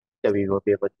will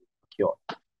be able to procure.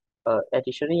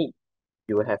 Additionally,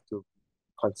 you will have to be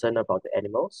concerned about the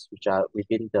animals which are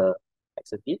within the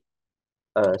exhibit.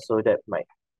 So that might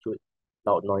include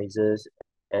loud noises,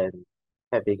 and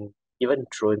having even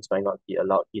drones might not be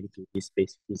allowed into this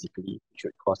space physically, which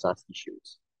would cause us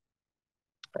issues.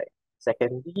 Right.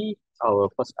 Secondly, our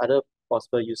other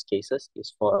possible use cases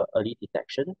is for early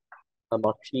detection,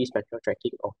 multi-spectral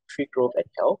tracking of tree growth and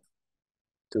health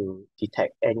to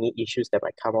detect any issues that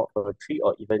might come out from a tree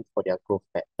or even for their growth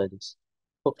patterns.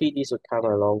 Hopefully, this would come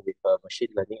along with machine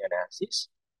learning analysis.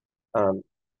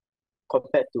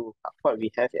 Compared to what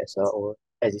we have as our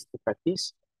existing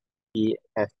practice, we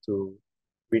have to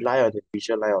rely on the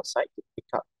visual line of sight to pick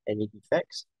up any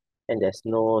defects, and there's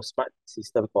no smart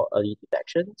system for early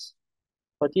detections.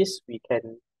 For this, we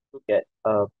can look at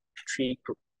tree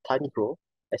plant growth.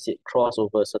 As it crosses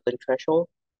over a certain threshold,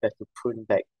 we have to prune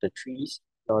back the trees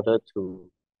in order to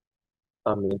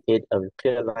maintain a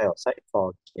clear line of sight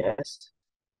for guests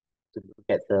to look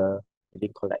at the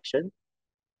building collection.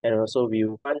 And also, we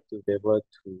want to be able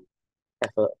to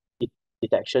have a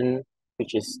detection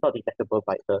which is not detectable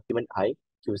by the human eye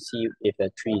to see if a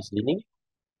tree is leaning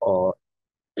or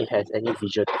it has any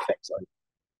visual defects on it.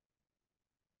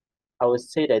 I would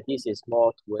say that this is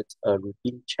more towards a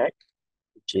routine check,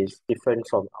 which is different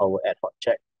from our ad hoc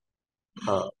check,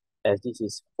 as this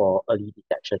is for early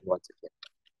detection once again.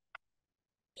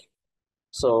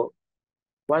 So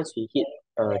once we hit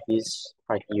these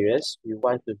criteria, we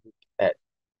want to look at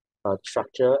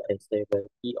structure and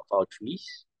stability of our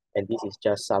trees, and this is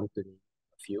just some to name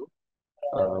a few.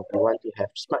 We want to have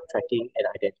smart tracking and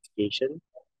identification,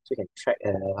 so we can track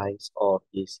and analyze all of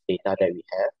this data that we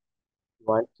have. We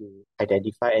want to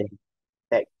identify and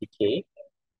detect decay.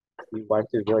 We want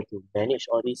to be able to manage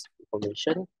all this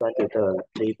information. We want to be able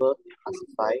to label,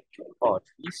 classify all our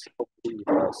trees, hopefully with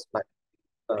a smart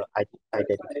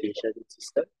identification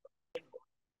system.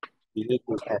 We need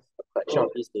to have a collection of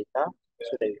this data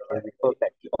so that we can refer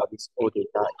back to all this old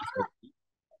data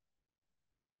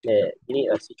if we need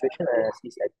a situation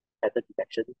analysis and pattern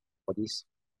detection for these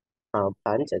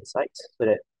plants and sites so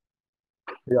that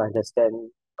we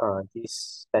understand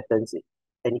these patterns,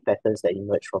 any patterns that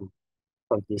emerge from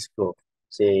this growth.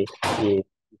 Say if we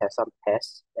have some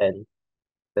pests and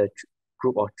the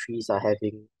group of trees are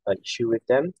having an issue with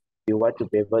them, we want to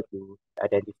be able to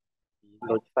identify,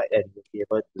 notify, and be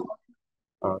able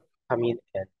to come in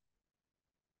and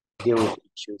deal with the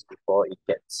issues before it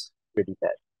gets really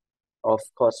bad. Of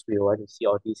course, we want to see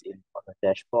all this on the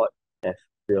dashboard, have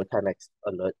real-time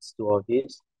alerts to all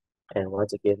this. And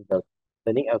once again, the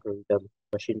learning algorithm,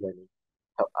 machine learning,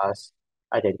 help us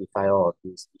identify all of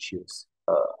these issues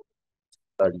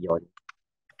early on.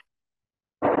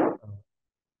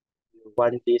 We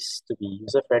want this to be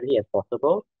user-friendly and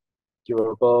portable,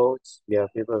 durable. We are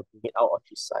able to bring it out of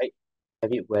the site,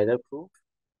 have it weatherproof,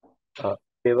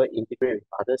 be able to integrate with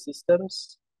other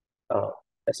systems,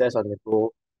 access on the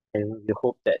go, and we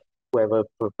hope that whoever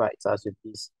provides us with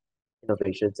these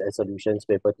innovations and solutions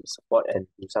will be able to support and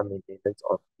do some maintenance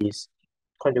of these,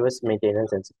 continuous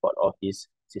maintenance and support of these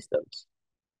systems.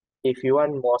 If you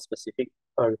want more specific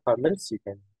requirements, you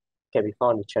can be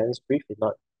found in the channel's brief. If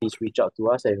not, please reach out to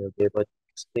us and we'll be able to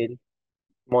explain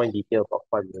more in detail about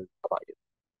what we require.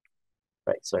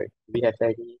 Right, sorry. Do we have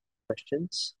any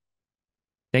questions?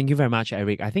 Thank you very much,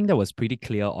 Eric. I think that was pretty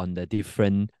clear on the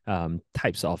different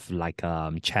types of like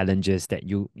challenges that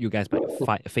you guys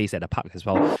might face at the park as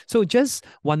well. So just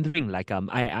wondering, like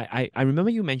I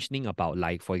remember you mentioning about,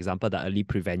 like, for example, the early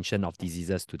prevention of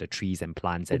diseases to the trees and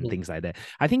plants and things like that.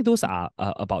 I think those are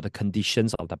about the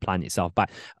conditions of the plant itself. But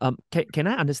can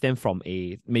I understand from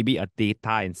maybe a data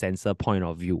and sensor point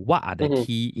of view, what are the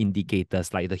key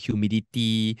indicators, like the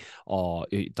humidity, or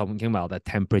talking about the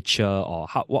temperature, or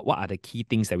what are the key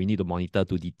things that we need to monitor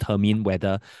to determine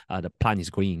whether the plant is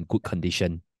growing in good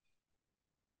condition?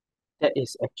 That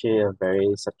is actually a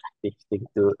very subjective thing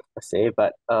to say,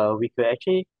 but we could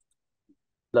actually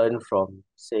learn from,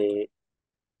 say,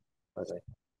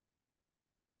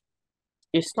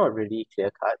 it's not really clear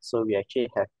cut, so we actually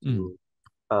have to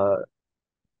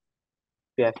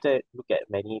look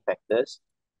at many factors.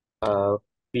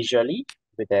 Visually,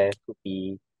 there could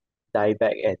be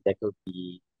dieback, and there could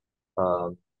be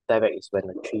dieback is when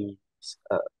a tree is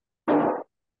a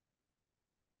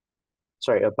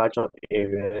bunch of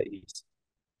area is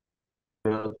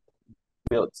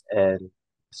built and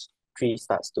tree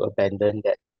starts to abandon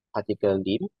that particular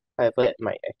limb. However, that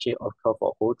might actually occur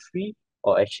for a whole tree,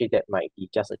 or actually that might be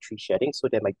just a tree shedding. So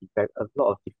there might be a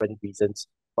lot of different reasons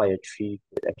why a tree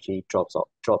could actually drop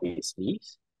its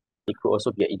leaves. It could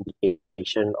also be an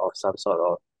indication of some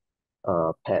sort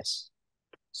of pest.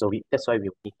 So that's why we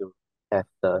need to have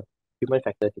the human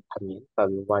factor to come in, but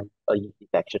we want early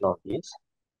detection of this.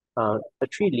 A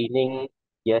tree leaning,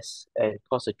 yes, and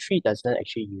because a tree doesn't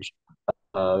actually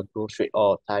grow straight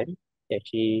all the time, it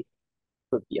actually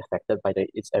could be affected by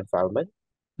its environment,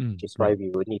 which is why we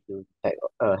would need to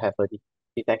have a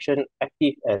detection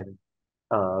active and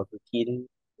routine,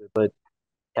 to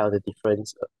tell the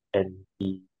difference and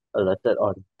be alerted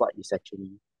on what is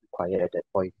actually required at that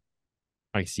point.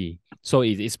 I see. So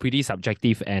it's pretty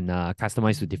subjective and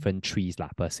customized to different trees,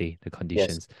 per se, the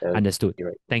conditions. Yes, Understood. you're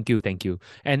right. Thank you.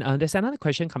 And there's another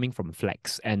question coming from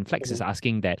Flex. And Flex is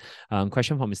asking that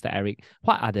question from Mr. Eric.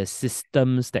 What are the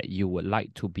systems that you would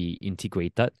like to be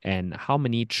integrated, and how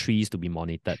many trees to be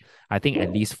monitored? I think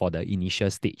at least for the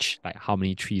initial stage, like how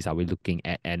many trees are we looking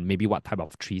at, and maybe what type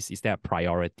of trees? Is there a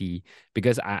priority?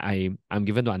 Because I'm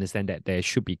given to understand that there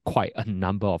should be quite a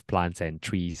number of plants and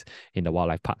trees in the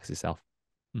wildlife parks itself.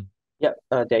 Yeah,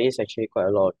 there is actually quite a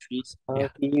lot of trees.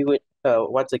 We would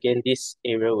once again, this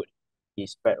area would be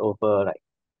spread over like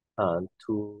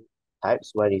two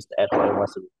types. One is the ad hoc and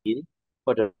one's the routine.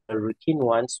 For the routine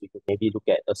ones, we could maybe look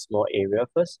at a small area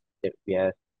first that we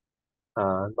have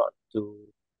not to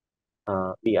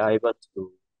we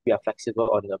are flexible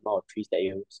on the amount of trees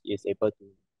that is able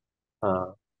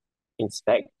to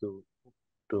inspect to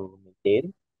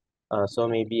maintain. So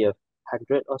maybe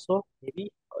 100 or so,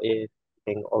 maybe. If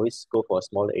you can always go for a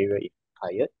smaller area if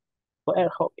required. For ad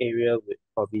hoc area, we'd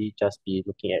probably just be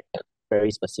looking at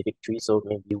very specific trees, so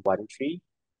maybe one tree,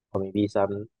 or maybe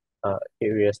some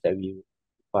areas that we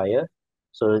require.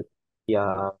 So we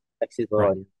are flexible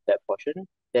on that portion.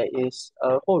 There is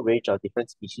a whole range of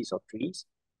different species of trees.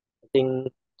 I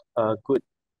think a good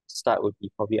start would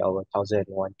be probably our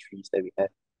 1001 trees that we have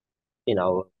in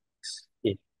our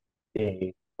if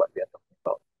they what we are talking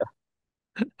about.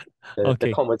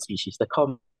 The common species,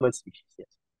 yes.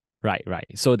 Right.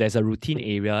 So there's a routine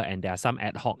area, and there are some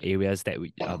ad hoc areas that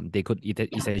they could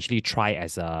essentially try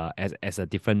as a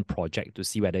different project to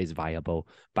see whether it's viable.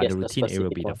 But the routine area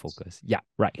will be the focus. Yeah,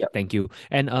 right. Yep. Thank you.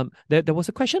 And there was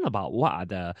a question about are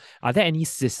there any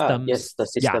systems? Yes, the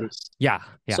systems. Yeah.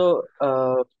 So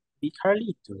we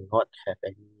currently do not have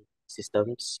any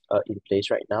systems in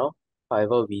place right now.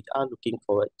 However, we are looking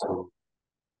forward to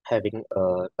having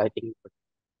a lighting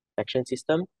protection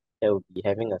system that will be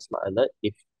having a smart alert.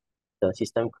 If this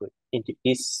system could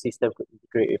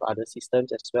integrate with other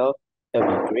systems as well, that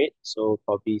would be great. So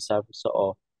probably some sort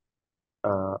of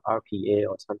RPA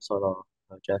or some sort of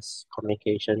just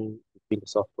communication between the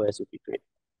softwares would be great.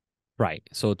 Right.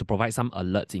 So to provide some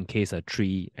alerts in case a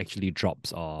tree actually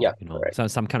drops, or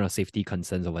some kind of safety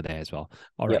concerns over there as well.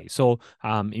 All right. So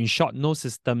in short, no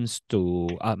systems to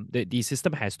the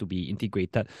system has to be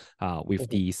integrated with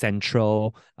the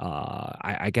central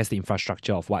I guess the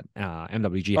infrastructure of what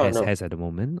MWG has at the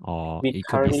moment, or it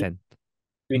could be sent.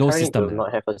 We currently do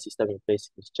not have a system in place.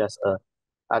 It's just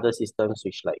other systems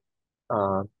which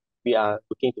we are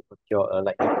looking to procure a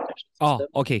lightning protection system.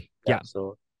 Oh, okay. Yeah.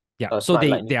 So Yeah, so smart they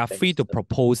lightning are free to system.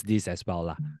 propose this as well,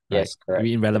 right? Yes, correct.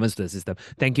 In relevance to the system.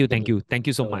 Thank you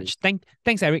so No much. worries.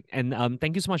 Thanks, Eric, and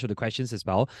thank you so much for the questions as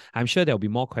well. I'm sure there'll be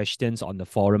more questions on the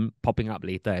forum popping up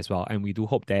later as well, and we do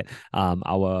hope that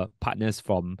our partners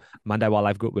from Mandai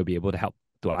Wildlife Group will be able to help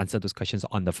to answer those questions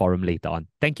on the forum later on.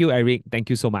 Thank you, Eric. Thank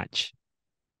you so much.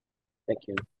 Thank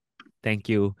you. Thank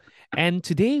you. And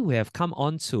today we have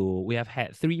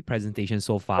had 3 presentations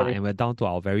so far, Sorry. and we're down to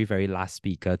our very, very last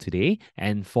speaker today.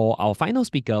 And for our final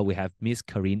speaker, we have Miss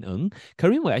Corinne Ng.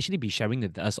 Corinne will actually be sharing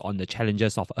with us on the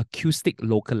challenges of acoustic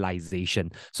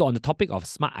localization. So on the topic of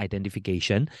smart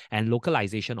identification and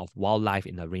localization of wildlife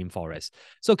in the rainforest.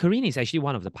 So Corinne is actually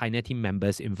one of the pioneer team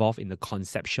members involved in the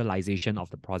conceptualization of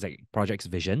the project's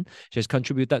vision. She has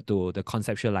contributed to the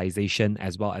conceptualization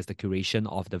as well as the curation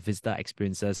of the visitor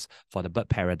experiences for the bird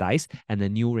paradise and the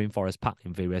new rainforest park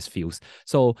in various fields.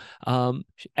 So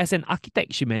as an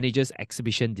architect, she manages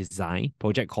exhibition design,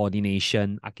 project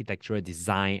coordination, architectural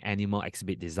design, animal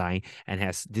exhibit design, and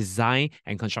has design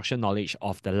and construction knowledge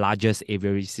of the largest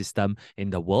aviary system in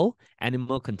the world,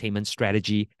 animal containment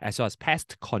strategy, as well as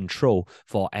pest control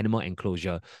for animal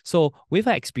enclosure. So with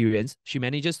her experience, she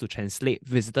manages to translate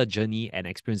visitor journey and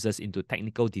experiences into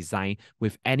technical design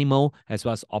with animal as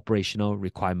well as operational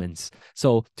requirements.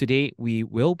 So today we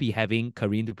will be having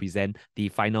Corinne to present the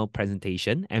final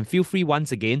presentation, and feel free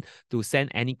once again to send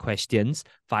any questions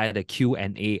via the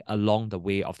Q&A along the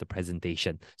way of the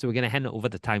presentation. So we're going to hand over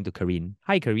the time to Corinne.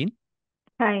 Hi, Corinne.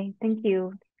 Hi, thank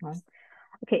you.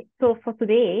 Okay, so for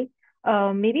today,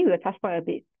 maybe we'll touch point a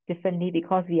bit differently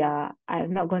because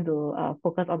I'm not going to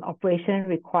focus on operation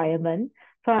requirement.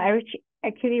 So I'm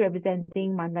actually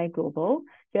representing Mandai Global.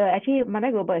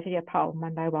 Mandai Global is actually a part of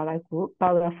Mandai Wildlife Group,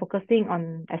 but we are focusing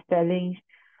on establishing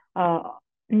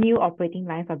new operating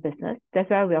lines of business. That's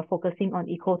why we are focusing on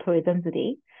ecotourism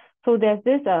today. So there's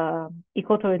this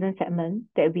ecotourism segment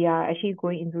that we are actually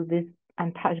going into this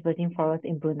untouched virgin forest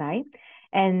in Brunei.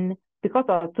 And because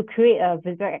to create a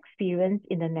visitor experience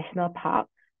in the national park,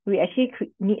 we actually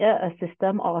needed a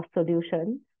system or a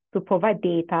solution to provide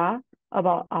data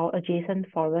about our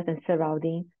adjacent forest and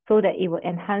surrounding so that it will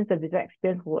enhance the visitor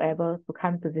experience whoever to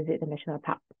come to visit the national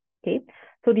park. Okay,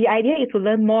 so the idea is to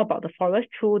learn more about the forest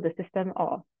through the system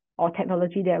or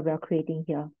technology that we are creating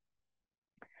here.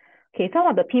 Okay, some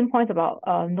of the pinpoints about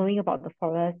knowing about the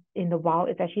forest in the wild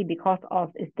is actually because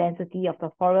of its density of the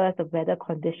forest, the weather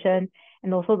condition,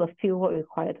 and also the fieldwork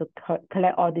required to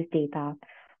collect all this data.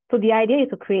 So the idea is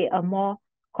to create a more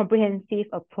comprehensive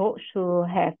approach to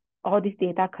have all this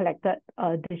data collected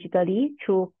digitally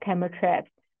through camera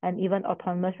traps and even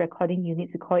autonomous recording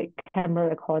units. We call it camera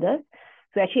recorders.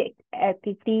 So actually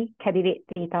actively candidate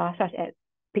data such as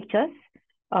pictures,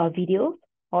 videos,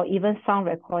 or even sound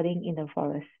recording in the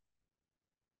forest.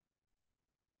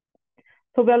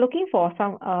 So we are looking for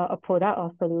a product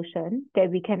or solution that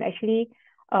we can actually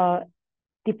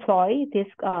deploy this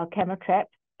camera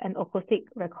traps and acoustic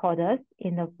recorders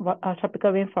in the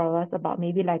tropical rainforest about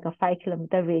maybe like a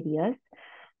 5-kilometer radius.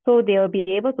 So they will be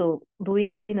able to do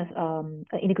it in an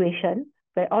integration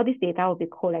where all this data will be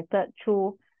collected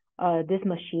through this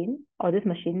machine, or this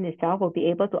machine itself will be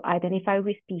able to identify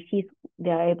which species they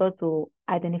are able to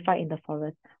identify in the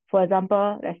forest. For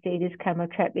example, let's say this camera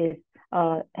trap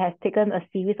has taken a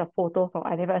series of photos or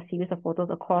identified a series of photos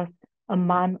across a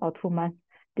month or 2 months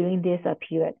during this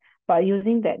period. But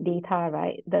using that data,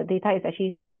 right, the data is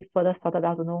actually further sorted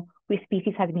out to know which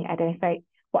species have been identified,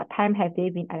 what time have they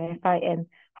been identified, and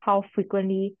how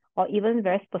frequently, or even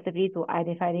very specifically to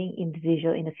identifying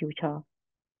individual in the future.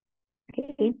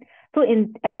 Okay, so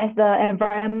as the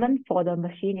environment for the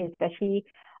machine is actually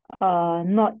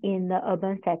not in the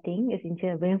urban setting, it's in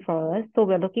the rainforest. So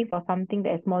we're looking for something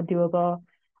that is more durable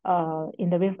in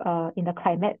the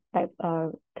climate, like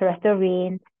terrestrial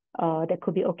rain, that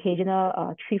could be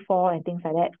occasional tree fall and things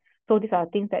like that. So these are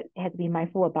things that have to be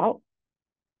mindful about.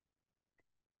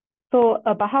 So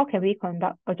but how can we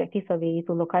conduct objective survey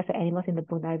to localize the animals in the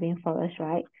Brunei rainforest,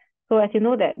 right? So as you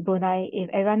know that Brunei, if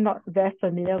everyone not very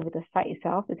familiar with the site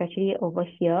itself, it's actually over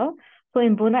here. So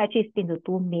in Brunei, actually it's into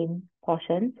 2 main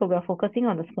portions. So we're focusing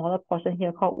on the smaller portion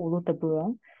here called Ulu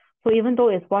Teburong. So even though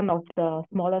it's one of the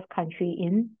smallest country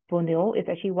in Borneo, it's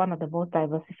actually one of the most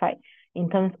diversified in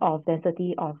terms of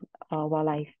density of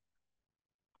wildlife.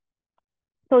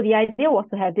 So the idea was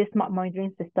to have this smart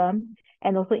monitoring system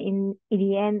and also in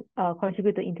the end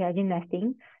contribute to intelligent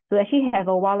nesting to actually have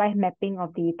a wildlife mapping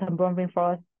of the Teburong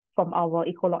rainforest from our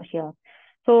eco lodge here.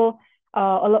 So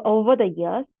over the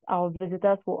years, our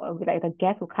visitors like the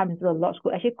guests who come into the lodge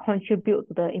will actually contribute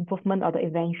to the improvement of the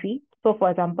inventory. So for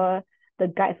example, the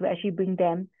guides will actually bring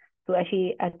them to to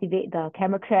actually activate the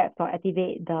camera traps or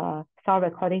activate the sound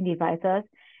recording devices,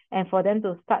 and for them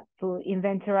to start to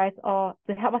inventorize or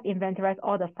to help us inventorize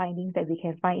all the findings that we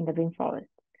can find in the rainforest.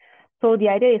 So the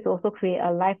idea is to also create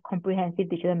a live comprehensive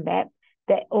digital map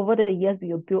that over the years we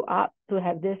will build up to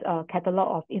have this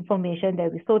catalog of information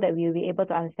so that we will be able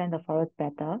to understand the forest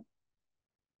better.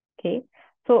 Okay,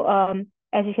 so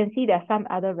as you can see, there are some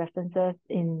other references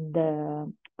in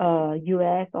the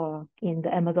US or in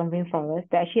the Amazon rainforest.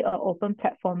 They're actually an open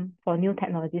platform for new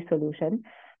technology solutions.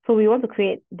 So we want to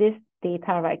create this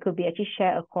data, right, could be actually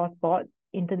shared across board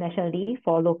internationally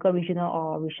for local, regional,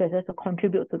 or researchers to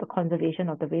contribute to the conservation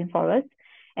of the rainforest.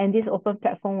 And this open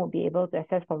platform will be able to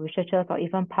access for researchers or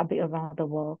even public around the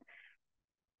world.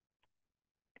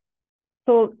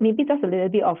 So maybe just a little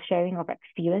bit of sharing of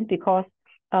experience, because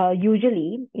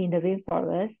usually in the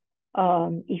rainforest,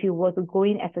 if you were to go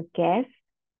in as a guest,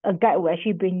 a guide will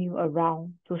actually bring you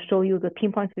around to show you, the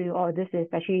pinpoint to you, oh, this is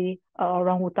actually a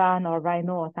orangutan or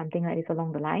rhino or something like this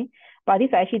along the line. But this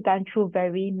is actually done through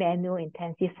very manual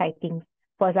intensive sightings.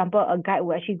 For example, a guide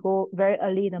will actually go very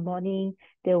early in the morning.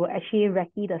 They will actually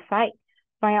recce the site,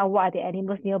 find out what are the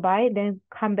animals nearby, then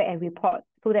come back and report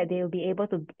so that they will be able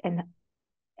to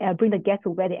bring the guests to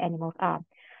where the animals are.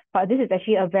 But this is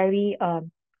actually a very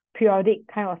periodic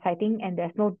kind of sighting, and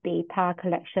there's no data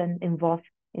collection involved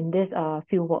in this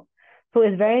field work. So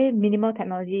it's very minimal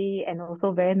technology and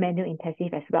also very manual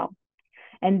intensive as well.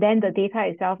 And then the data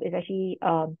itself is actually,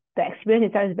 the experience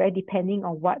itself is very depending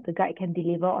on what the guide can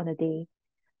deliver on a day.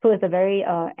 So it's a very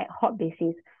ad hoc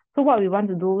basis. So what we want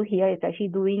to do here is actually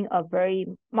doing a very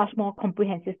much more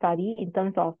comprehensive study in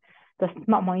terms of the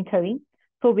smart monitoring.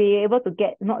 So we're able to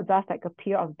get not just like a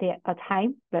period of a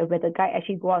time where the guide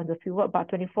actually go out in the fieldwork, but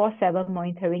 24/7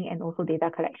 monitoring and also data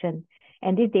collection.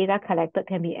 And this data collected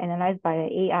can be analyzed by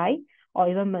the AI or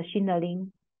even machine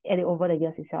learning over the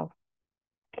years itself.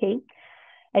 Okay.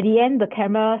 At the end, the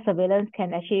camera surveillance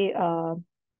can actually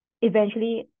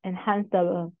eventually enhance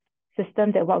the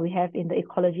system that what we have in the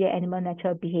ecology and animal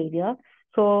natural behavior.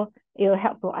 So it will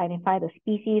help to identify the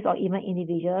species or even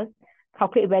individuals,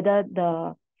 calculate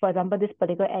whether for example, this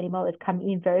particular animal is coming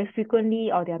in very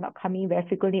frequently or they're not coming very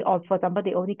frequently, or for example,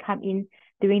 they only come in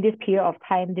during this period of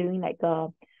time during like a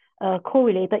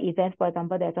correlated events. For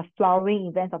example, there's a flowering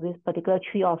event of this particular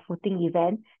tree or fruiting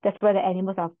event. That's where the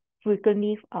animals are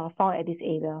frequently found at this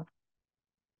area.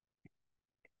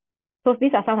 So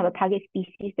these are some of the target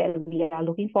species that we are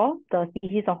looking for. The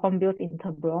species of hornbills in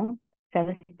Tebrong,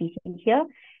 7 species here,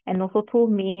 and also 2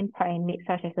 main primates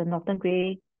such as the northern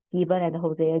grey gibbon and the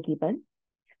Hosea gibbon.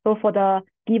 So for the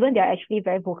gibbon, they are actually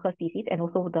very vocal species, and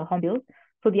also the hornbills.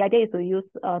 So the idea is to use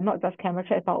not just camera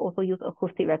traps, but also use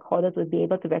acoustic recorders to be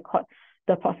able to record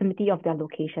the proximity of their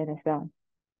location as well.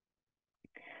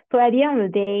 So at the end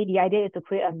of the day, the idea is to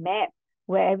create a map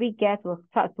where every guest will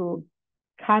start to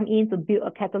come in to build a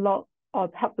catalog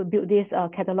or help to build this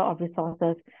catalog of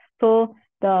resources. So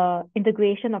the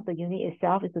integration of the unit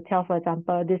itself is to tell, for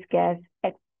example, this guest,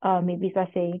 maybe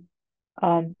let's say,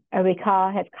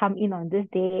 Erica has come in on this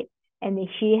date, and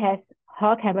she has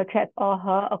her camera trap or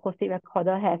her acoustic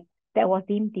recorder that was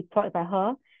being deployed by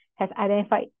her has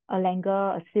identified a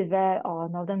langur, a civet, or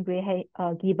northern grey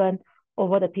gibbon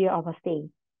over the period of her stay.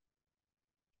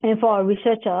 And for a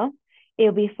researcher,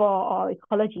 it'll be for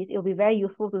ecologists, it'll be very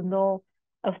useful to know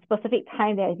a specific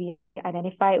time that we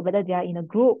identify, whether they are in a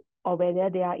group or whether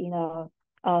they are in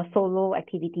a solo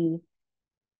activity.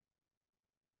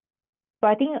 So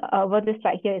I think over this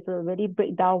slide here is to really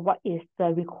break down what is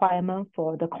the requirement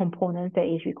for the components that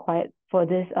is required for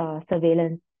this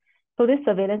surveillance. So this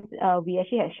surveillance, we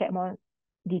actually have shared more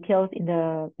details in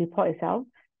the report itself.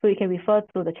 So you can refer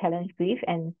to the challenge brief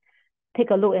and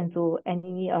take a look into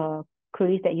any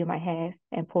queries that you might have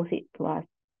and post it to us.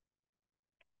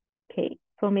 Okay,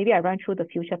 so maybe I run through the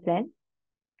future plan.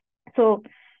 So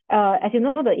as you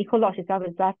know, the Eco Lodge itself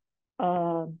is just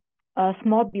a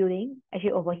small building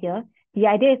actually over here. The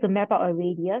idea is to map out a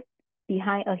radius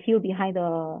behind a hill behind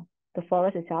the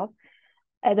forest itself.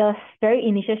 At the very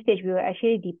initial stage, we will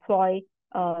actually deploy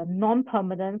a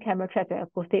non-permanent camera trap and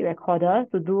acoustic recorder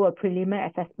to do a preliminary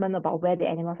assessment about where the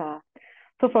animals are.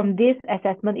 So from this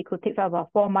assessment, it could take about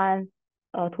 4 months,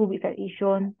 2 weeks at each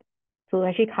zone to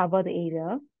actually cover the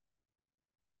area.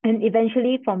 And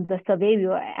eventually from the survey, we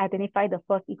will identify the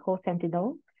first Eco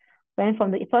Sentinel. Then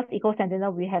from the first Eco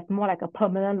Sentinel, we have more like a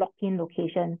permanent lock-in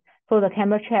location. So the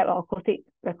camera trap or acoustic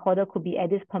recorder could be at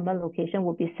this permanent location,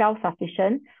 would be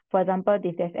self-sufficient. For example,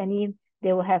 if there's any,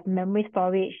 they will have memory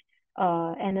storage,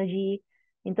 energy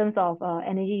in terms of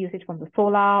energy usage from the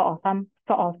solar or some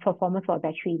sort of performance for a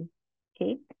battery.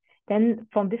 Okay. Then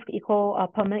from this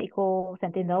permanent eco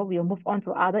sentinel, we'll move on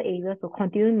to other areas to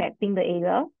continue mapping the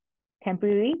area,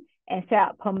 temporary, and set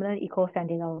up permanent eco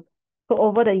sentinels. So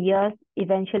over the years,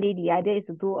 eventually the idea is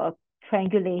to do a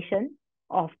triangulation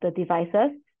of the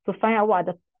devices to find out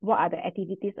what are the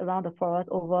activities around the forest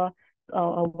over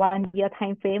a 1 year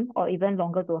time frame or even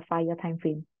longer to a 5 year time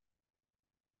frame.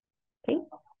 Okay,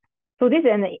 so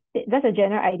that's a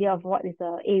general idea of what is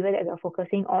the area that we're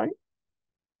focusing on.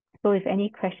 So if any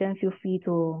questions, feel free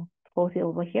to post it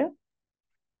over here.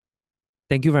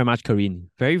 Thank you very much, Corinne.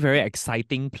 Very, very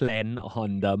exciting plan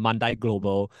on the Mandai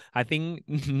Global. I think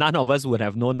none of us would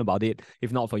have known about it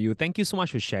if not for you. Thank you so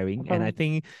much for sharing. And I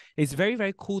think it's very,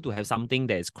 very cool to have something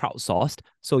that is crowdsourced.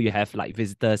 So you have like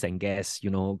visitors and guests,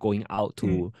 going out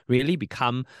to really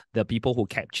become the people who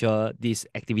capture these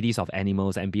activities of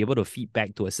animals and be able to feed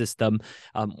back to a system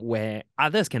where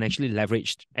others can actually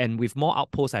leverage. And with more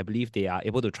outposts, I believe they are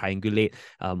able to triangulate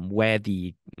where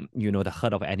the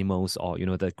herd of animals or,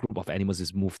 the group of animals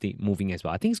is moving as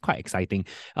well. I think it's quite exciting.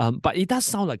 But it does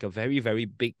sound like a very, very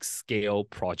big scale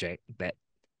project that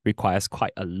requires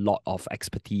quite a lot of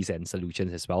expertise and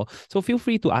solutions as well. So feel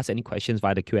free to ask any questions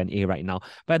via the Q&A right now.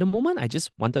 But at the moment, I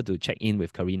just wanted to check in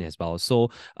with Corinne as well.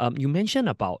 So you mentioned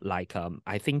about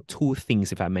I think two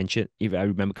things, if I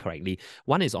remember correctly.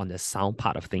 One is on the sound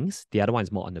part of things. The other one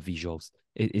is more on the visuals.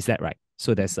 Is that right?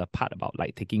 So there's a part about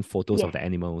taking photos of the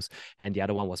animals, and the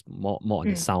other one was more on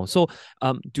the sound. So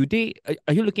are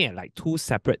you looking at two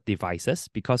separate devices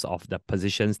because of the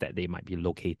positions that they might be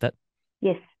located?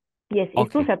 Yes,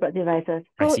 it's two separate devices.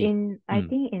 So I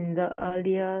think in the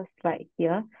earlier slide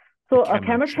here, so a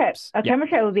camera trap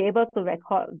will be able to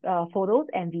record photos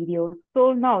and videos.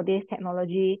 So nowadays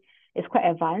technology is quite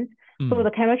advanced. So the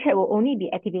camera trap will only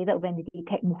be activated when they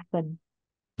detect movement.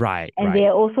 Right. And they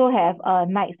also have a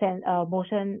night camera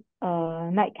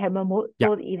mode.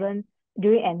 So even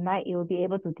during at night, it will be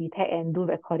able to detect and do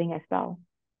recording as well.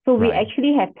 So we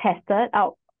actually have tested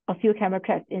out a few camera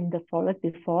traps in the forest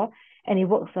before, and it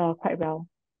works quite well.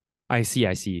 I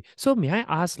see. So may I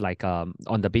ask,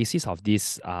 on the basis of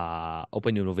this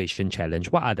Open Innovation Challenge,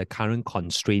 what are the current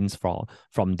constraints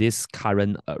from this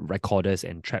current recorders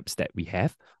and traps that we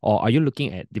have? Or are you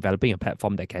looking at developing a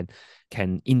platform that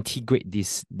can integrate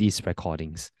these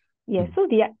recordings? Yeah, so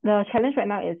the challenge right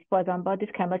now is, for example, this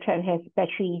camera trap has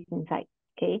batteries inside.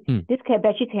 Okay, this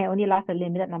battery can only last a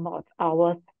limited number of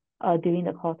hours during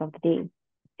the course of the day.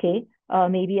 Okay,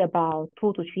 maybe about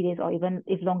 2 to 3 days, or even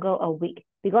if longer, a week,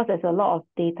 because there's a lot of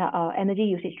data, energy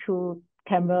usage through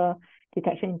camera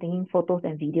detection, taking photos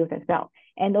and videos as well,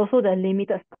 and also the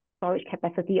limited storage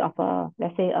capacity of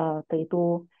let's say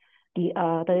 32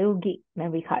 gig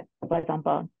memory card, for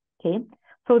example. Okay,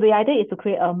 so the idea is to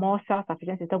create a more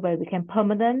self-sufficient system where we can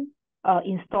permanently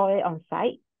install it on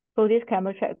site. So this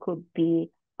camera trap could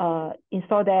be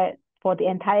installed there for the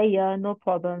entire year, no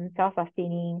problem,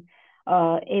 self-sustaining,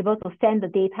 able to send the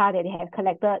data that they have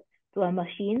collected to a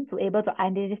machine to able to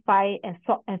identify and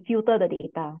sort and filter the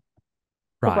data.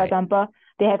 So for example,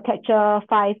 they have captured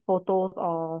 5 photos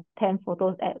or 10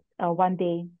 photos at one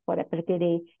day for that particular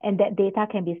day, and that data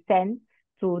can be sent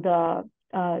to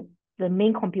the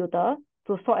main computer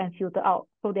to sort and filter out.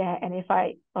 So they have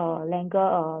identified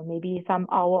langur, maybe some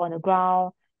owl on the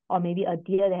ground, or maybe a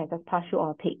deer that has just passed through,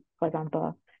 or a pig, for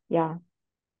example. Yeah.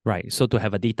 Right. So to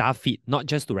have a data feed, not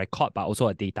just to record, but also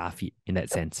a data feed in that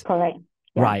sense. Correct.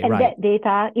 Yeah. And that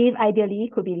data, if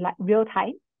ideally, could be like real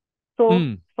time. So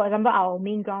for example, our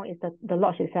main ground is the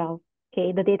lodge itself.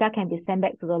 Okay, the data can be sent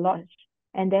back to the lodge.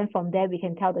 And then from there, we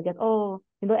can tell the guests,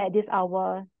 at this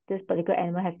hour, this particular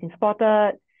animal has been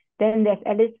spotted. Then there's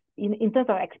at least, in terms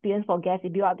of experience for guests,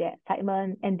 it build up their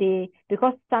excitement. And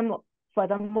because for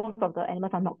example, most of the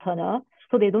animals are nocturnal,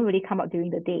 so they don't really come out during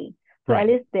the day. So at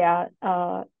least they are,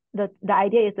 the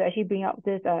idea is to actually bring up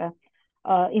this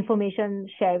information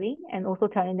sharing, and also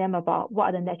telling them about what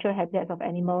are the natural habitats of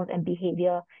animals and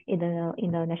behavior in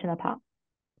the national park.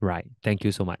 Right. Thank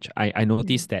you so much. I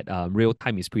noticed that real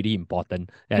time is pretty important,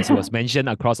 as was mentioned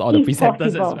across all the presenters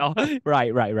as well.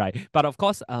 Right. But of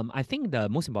course, I think the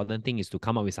most important thing is to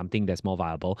come up with something that's more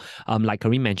viable. Like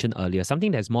Corinne mentioned earlier,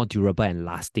 something that's more durable and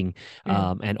lasting.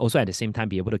 And also at the same time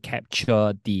be able to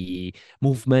capture the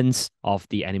movements of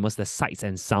the animals, the sights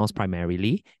and sounds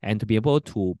primarily, and to be able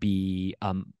to be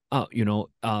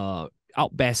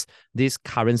outbest these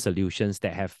current solutions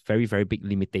that have very, very big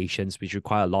limitations, which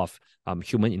require a lot of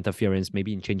human interference,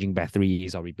 maybe in changing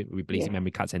batteries or replacing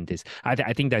memory cards and this.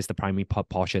 I think that's the primary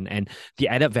portion. And the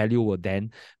added value will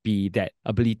then be that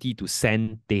ability to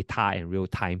send data in real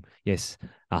time. Yes.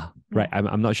 Right.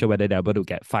 I'm not sure whether they're able to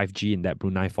get 5G in that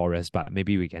Brunei forest, but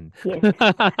maybe we can. Yes.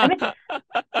 I mean,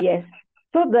 yes.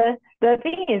 So the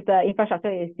thing is the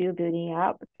infrastructure is still building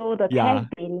up. So the test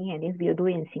bidding and this we'll do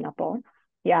in Singapore.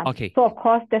 Yeah. Okay. So of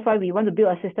course that's why we want to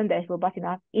build a system that is robust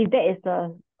enough. If there is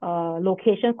a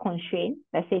location constraint,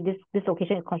 let's say this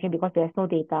location is constrained because there's no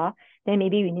data, then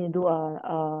maybe we need to do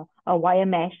a wire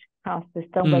mesh kind of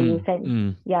system where you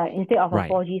send instead of a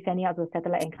 4G sending out to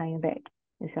satellite and coming back.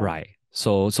 Right.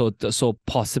 So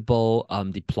possible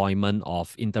deployment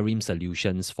of interim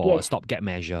solutions for a stopgap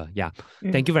measure. Yeah.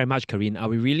 Thank you very much, Karine.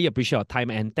 We really appreciate your time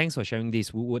and thanks for sharing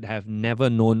this. We would have never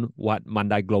known what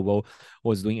Mandai Global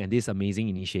was doing and this amazing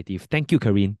initiative. Thank you,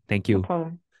 Karine. Thank you. No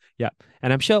problem. Yeah.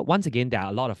 And I'm sure, once again, there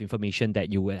are a lot of information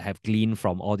that you will have gleaned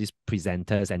from all these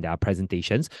presenters and their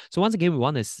presentations. So once again, we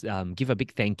want to give a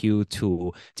big thank you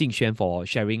to Jing Xuan for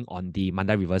sharing on the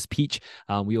Mandai Reverse Pitch.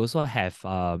 We also have,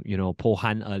 Po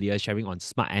Han earlier sharing on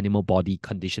smart animal body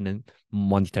conditioning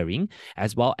monitoring,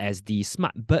 as well as the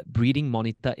smart bird breeding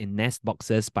monitor in nest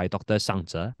boxes by Dr. Shang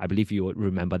Zhe. I believe you would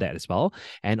remember that as well.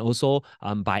 And also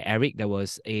by Eric, there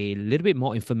was a little bit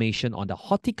more information on the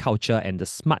horticulture and the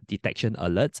smart detection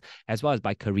alerts, as well as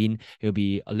by Karine, it will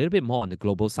be a little bit more on the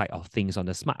global side of things on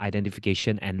the smart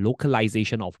identification and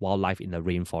localization of wildlife in the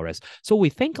rainforest. So we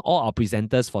thank all our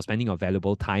presenters for spending your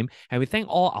valuable time, and we thank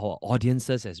all our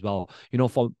audiences as well,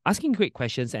 for asking great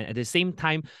questions and at the same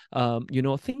time,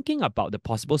 thinking about the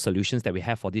possible solutions that we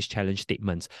have for these challenge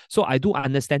statements. So I do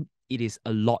understand it is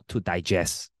a lot to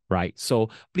digest. Right. So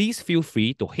please feel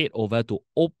free to head over to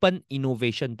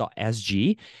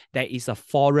openinnovation.sg. There is a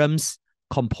forums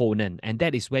component, and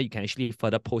that is where you can actually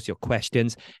further post your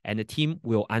questions and the team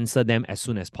will answer them as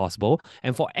soon as possible.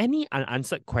 And for any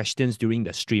unanswered questions during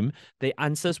the stream, the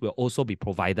answers will also be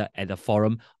provided at the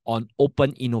forum on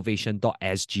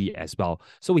openinnovation.sg as well.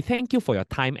 So we thank you for your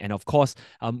time, and of course,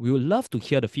 we would love to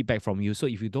hear the feedback from you. So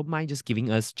if you don't mind just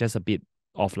giving us just a bit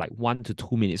of like 1 to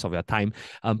 2 minutes of your time,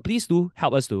 please do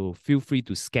help us to feel free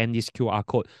to scan this QR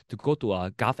code to go to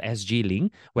a GovSG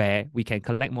link where we can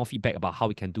collect more feedback about how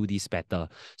we can do this better.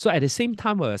 So at the same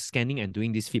time we're scanning and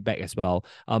doing this feedback as well,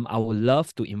 I would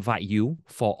love to invite you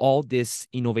for all these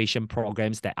innovation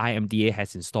programs that IMDA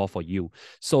has in store for you.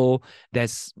 So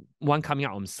there's one coming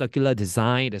out on circular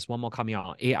design, there's one more coming out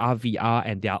on AR, VR,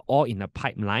 and they are all in the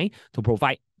pipeline to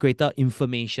provide greater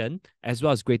information as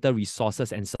well as greater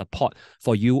resources and support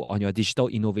for you on your digital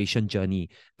innovation journey.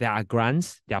 There are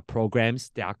grants, there are programs,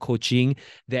 there are coaching,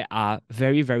 there are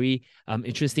very, very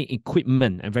interesting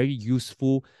equipment and very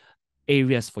useful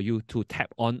areas for you to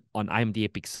tap on IMDA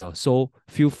Pixel. So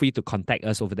feel free to contact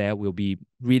us over there. We'll be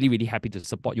really, really happy to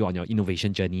support you on your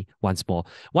innovation journey once more.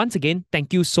 Once again,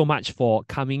 thank you so much for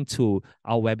coming to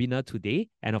our webinar today.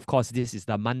 And of course, this is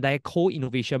the Mandai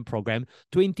Co-Innovation Program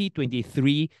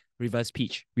 2023 Reverse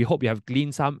Pitch. We hope you have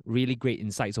gleaned some really great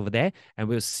insights over there, and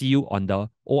we'll see you on the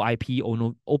OIP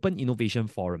Open Innovation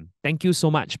Forum. Thank you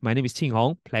so much. My name is Qing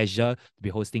Hong. Pleasure to be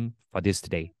hosting for this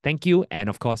today. Thank you. And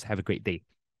of course, have a great day.